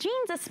your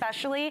jeans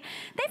especially?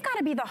 They've got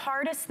to be the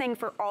hardest thing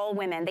for all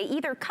women. They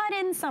either cut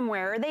in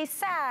somewhere or they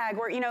sag,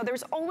 or, you know,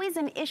 there's always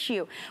an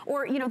issue,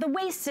 or, you know, the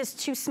waist is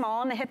too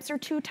small and the hips are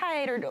too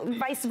tight, or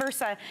vice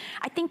versa.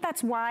 I think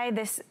that's why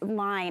this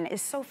line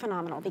is so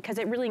phenomenal, because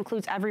it really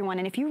includes everyone.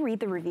 And if you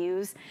read the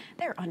reviews,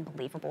 they're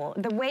unbelievable.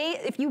 The way,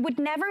 if you would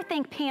never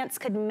think pants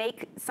could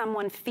make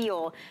someone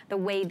feel the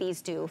way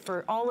these do,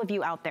 for all of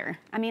you out there.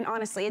 I mean,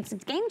 honestly, it's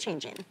game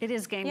changing. It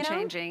is game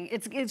changing.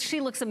 She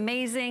looks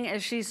amazing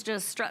as she's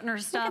just strutting her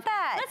stuff. Look at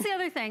that. That's the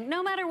other thing.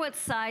 No matter what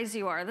size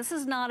you are, this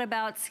is not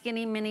about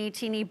skinny, mini,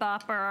 teeny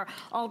bopper,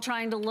 all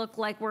trying to look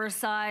like we're a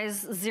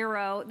size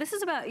 0. This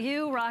is about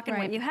you rocking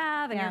what you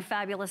have and your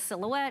fabulous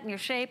silhouette and your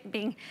shape,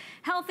 being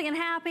healthy and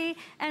happy.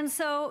 And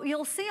so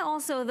you'll see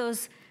also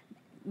those,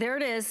 there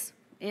it is,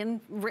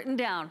 written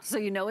down, so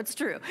you know it's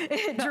true.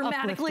 It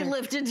dramatically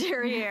lifted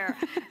derriere.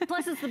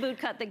 Plus, it's the boot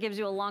cut that gives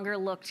you a longer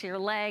look to your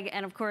leg,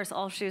 and of course,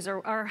 all shoes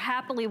are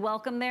happily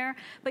welcome there.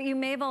 But you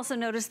may have also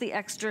noticed the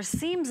extra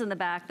seams in the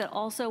back that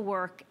also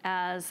work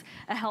as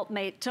a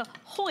helpmate to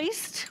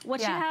hoist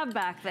what you have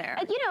back there.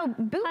 You know,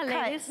 boot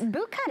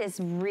cut is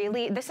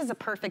really, this is a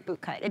perfect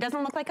boot cut. It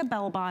doesn't look like a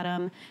bell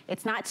bottom.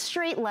 It's not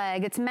straight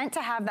leg. It's meant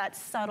to have that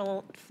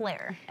subtle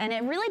flare, and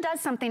it really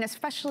does something,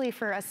 especially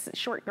for us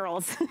short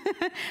girls.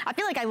 I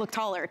feel like I look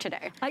taller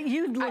today.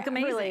 You look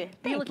amazing. Really,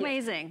 you look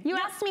amazing. You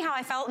asked me how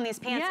I felt in these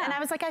pants, and I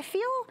was like, I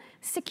feel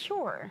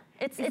secure.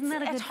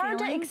 It's hard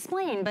to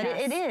explain, but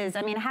it is.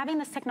 I mean, having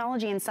this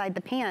technology inside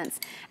the pants,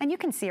 and you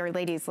can see our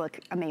ladies look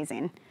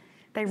amazing.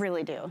 They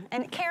really do.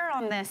 And care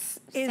on this,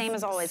 same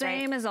as always, right?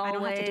 Same as always. I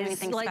don't have to do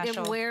anything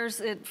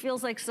special. It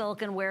feels like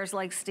silk and wears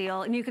like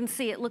steel. And you can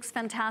see it looks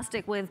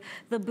fantastic with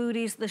the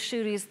booties, the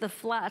shooties, the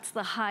flats,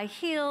 the high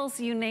heels,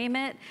 you name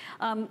it.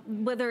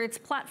 Whether it's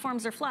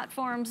platforms or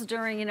flatforms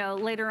during, you know,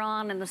 later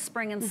on in the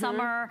spring and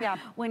summer,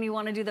 when you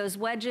want to do those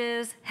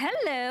wedges.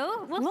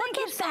 Hello. Well, thank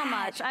you so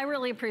much. I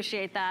really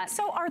appreciate that.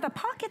 So are the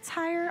pockets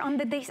higher on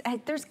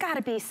the, there's got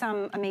to be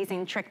some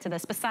amazing trick to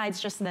this besides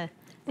just the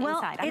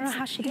inside. I don't know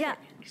how she did it.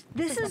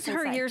 This is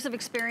her years of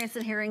experience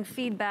in hearing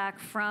feedback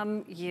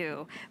from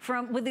you,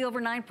 with the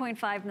over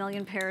 9.5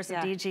 million pairs of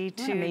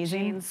DG2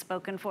 jeans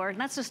spoken for. And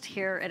that's just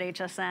here at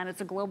HSN.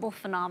 It's a global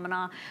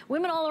phenomena.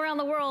 Women all around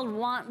the world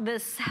want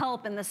this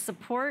help and this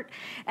support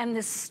and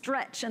this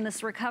stretch and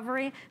this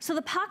recovery. So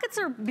the pockets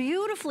are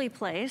beautifully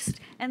placed,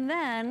 and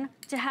then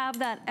to have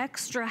that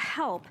extra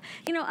help.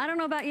 You know, I don't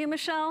know about you,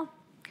 Michelle,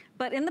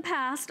 but in the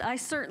past, I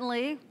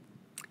certainly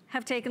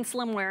have taken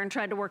slim wear and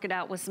tried to work it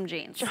out with some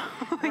jeans,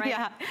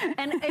 right?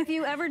 And if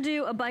you ever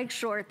do a bike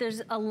short,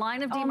 there's a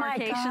line of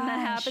demarcation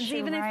that happens,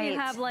 even if you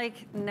have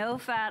like no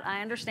fat.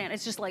 I understand,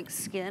 it's just like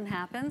skin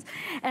happens.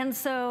 And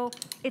so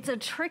it's a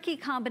tricky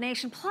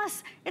combination.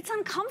 Plus, it's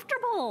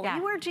uncomfortable.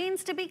 You wear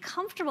jeans to be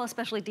comfortable,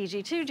 especially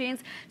DG2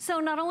 jeans.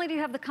 So not only do you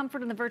have the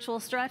comfort and the virtual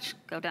stretch,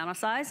 go down a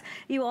size,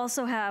 you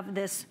also have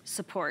this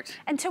support.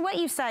 And to what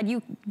you said,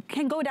 you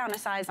can go down a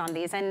size on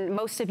these, and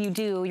most of you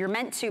do. You're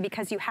meant to,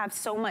 because you have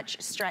so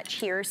much stretch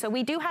here. So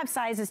we do have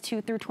sizes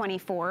 2 through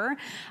 24.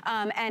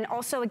 And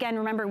also, again,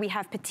 remember, we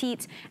have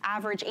petite,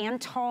 average, and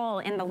tall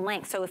in the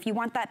length. So if you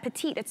want that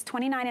petite, it's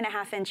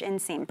 29.5-inch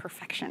inseam,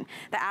 perfection.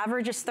 The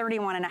average is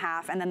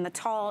 31.5, and then the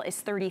tall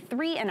is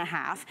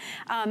 33.5.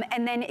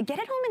 And then get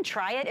it home and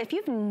try it. If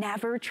you've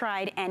never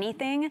tried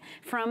anything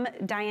from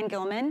Diane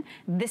Gilman,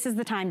 this is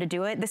the time to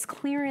do it. This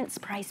clearance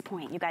price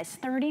point, you guys,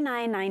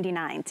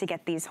 $39.99 to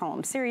get these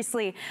home.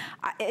 Seriously,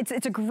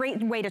 it's a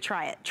great way to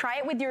try it. Try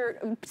it with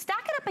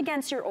stack it up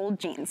against your old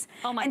jeans.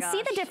 Oh my gosh.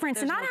 See the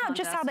difference, not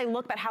just how they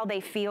look, but how they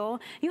feel.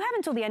 You have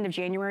until the end of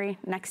January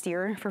next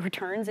year for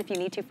returns if you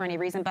need to for any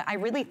reason, but I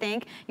really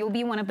think you'll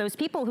be one of those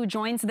people who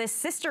joins this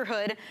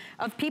sisterhood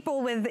of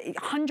people with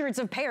hundreds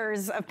of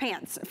pairs of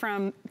pants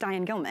from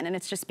Diane Gilman, and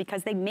it's just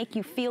because they make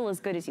you feel as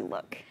good as you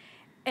look.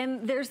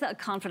 And there's that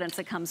confidence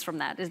that comes from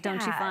that,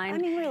 don't you find? I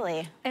mean,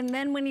 really. And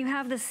then when you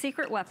have the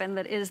secret weapon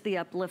that is the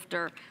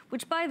uplifter,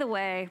 which, by the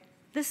way,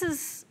 this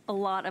is a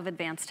lot of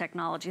advanced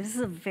technology. This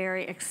is a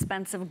very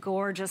expensive,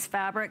 gorgeous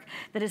fabric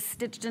that is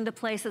stitched into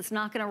place, that's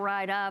not gonna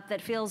ride up, that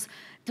feels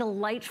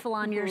delightful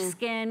on your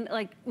skin.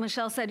 Like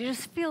Michelle said, you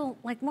just feel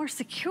like more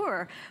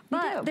secure,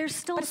 but there's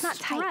still a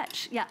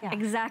stretch. Yeah,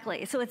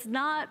 exactly. So it's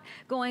not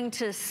going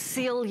to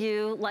seal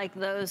you like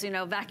those,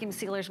 vacuum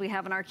sealers we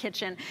have in our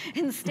kitchen.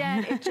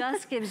 Instead, it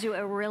just gives you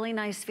a really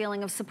nice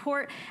feeling of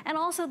support, and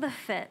also the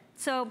fit.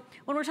 So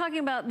when we're talking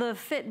about the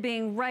fit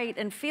being right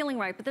and feeling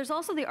right, but there's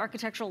also the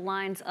architectural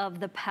lines of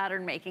the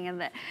pattern making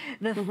and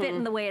the fit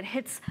and the way it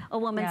hits a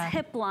woman's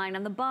hip line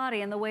and the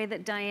body, and the way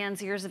that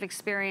Diane's years of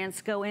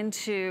experience go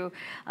into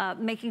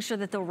making sure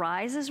that the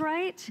rise is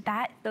right.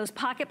 Those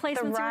pocket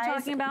placements you were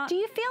talking about. Do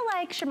you feel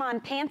like, Shimon,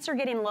 pants are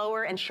getting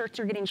lower and shirts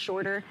are getting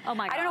shorter? Oh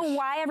my gosh. I don't know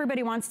why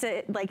everybody wants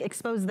to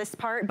expose this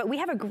part, but we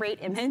have a great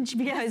image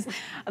because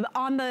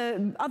on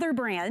the other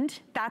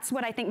brand, that's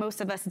what I think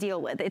most of us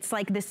deal with. It's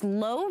like this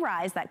low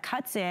rise that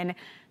cuts in,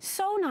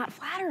 so not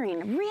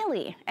flattering,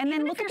 really. And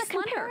then look at the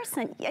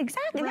comparison.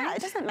 Exactly, yeah,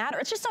 it doesn't matter.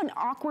 It's just an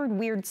awkward,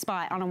 weird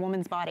spot on a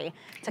woman's body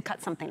to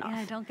cut something off. Yeah,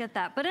 I don't get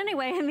that. But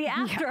anyway, in the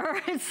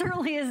after, it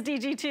certainly is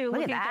DG2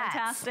 looking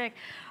fantastic.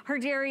 Her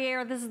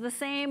derriere, this is the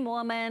same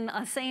woman,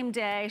 same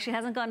day. She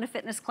hasn't gone to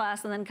fitness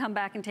class and then come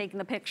back and taken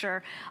the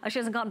picture. She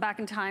hasn't gone back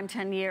in time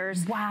 10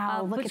 years.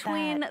 Wow, look at that.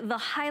 Between the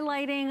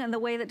highlighting and the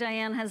way that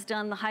Diane has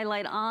done the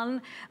highlight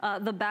on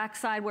the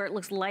backside where it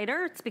looks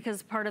lighter, it's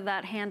because part of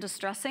that hand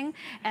distressing,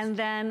 and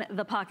then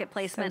the pocket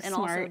placement and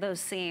also those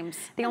seams.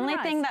 The only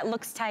thing that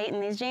looks tight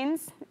in these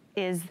jeans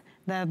is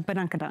the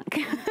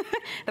badunkadunk.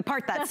 The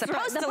part that's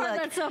supposed to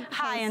look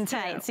high and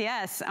tight.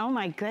 Yes. Oh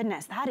my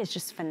goodness, that is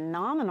just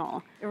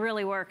phenomenal. It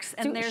really works.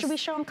 And should we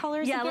show them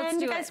colors again? Let's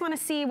do you guys want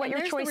to see what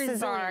your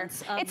choices are?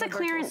 It's a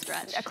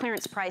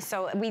clearance price,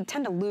 so we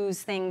tend to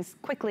lose things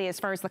quickly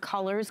as far as the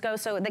colors go.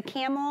 So the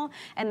camel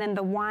and then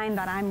the wine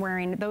that I'm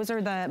wearing, those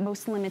are the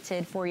most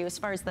limited for you as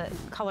far as the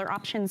color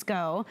options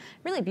go.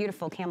 Really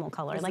beautiful camel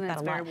color. I like that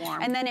a lot. Very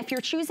warm. And then if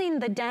you're choosing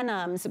the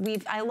denims,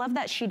 I love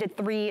that she did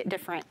 3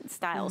 different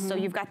styles. So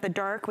you've got the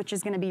dark, which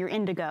is going to be your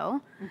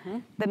indigo,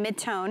 the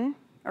mid-tone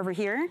over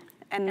here,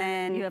 and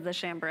then you have the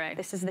chambray.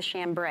 This is the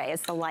chambray.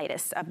 It's the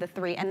lightest of the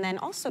 3. And then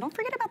also, don't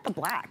forget about the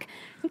black.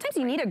 Sometimes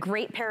you need a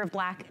great pair of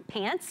black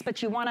pants,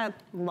 but you want to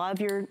love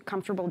your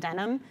comfortable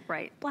denim.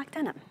 Right. Black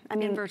denim. I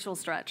mean, virtual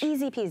stretch.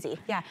 Easy peasy.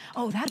 Yeah.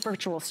 Oh, that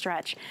virtual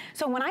stretch.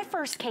 So when I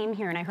first came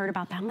here and I heard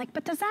about that, I'm like,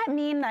 but does that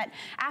mean that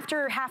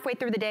after halfway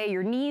through the day,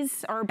 your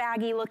knees are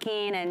baggy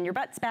looking and your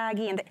butt's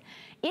baggy? And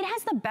it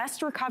has the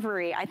best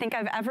recovery I think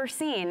I've ever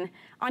seen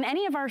on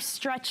any of our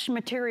stretch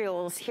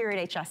materials here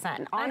at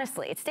HSN.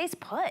 Honestly, it stays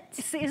put.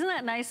 See, isn't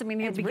that nice? I mean,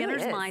 you have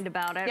beginner's mind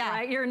about it,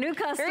 right? You're a new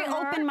customer. Very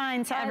open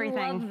mind to everything.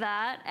 I love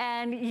that.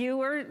 And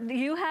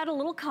you had a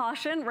little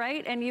caution,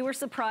 right? And you were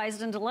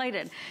surprised and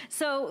delighted.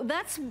 So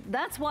that's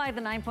why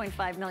the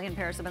 9.5 million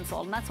pairs have been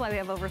sold. And that's why we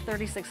have over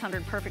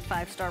 3,600 perfect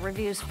 5-star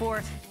reviews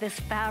for this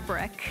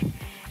fabric.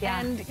 Yeah.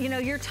 And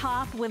your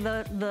top with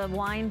the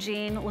wine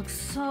jean looks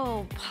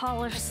so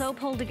polished, so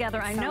pulled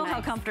together. I know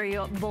how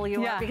comfortable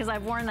you are because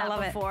I've worn that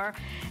before.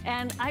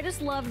 And I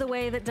just love the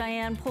way that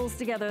Diane pulls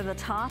together the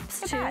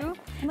tops too.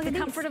 The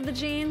comfort of the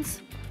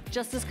jeans,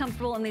 just as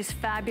comfortable in these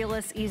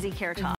fabulous easy care tops.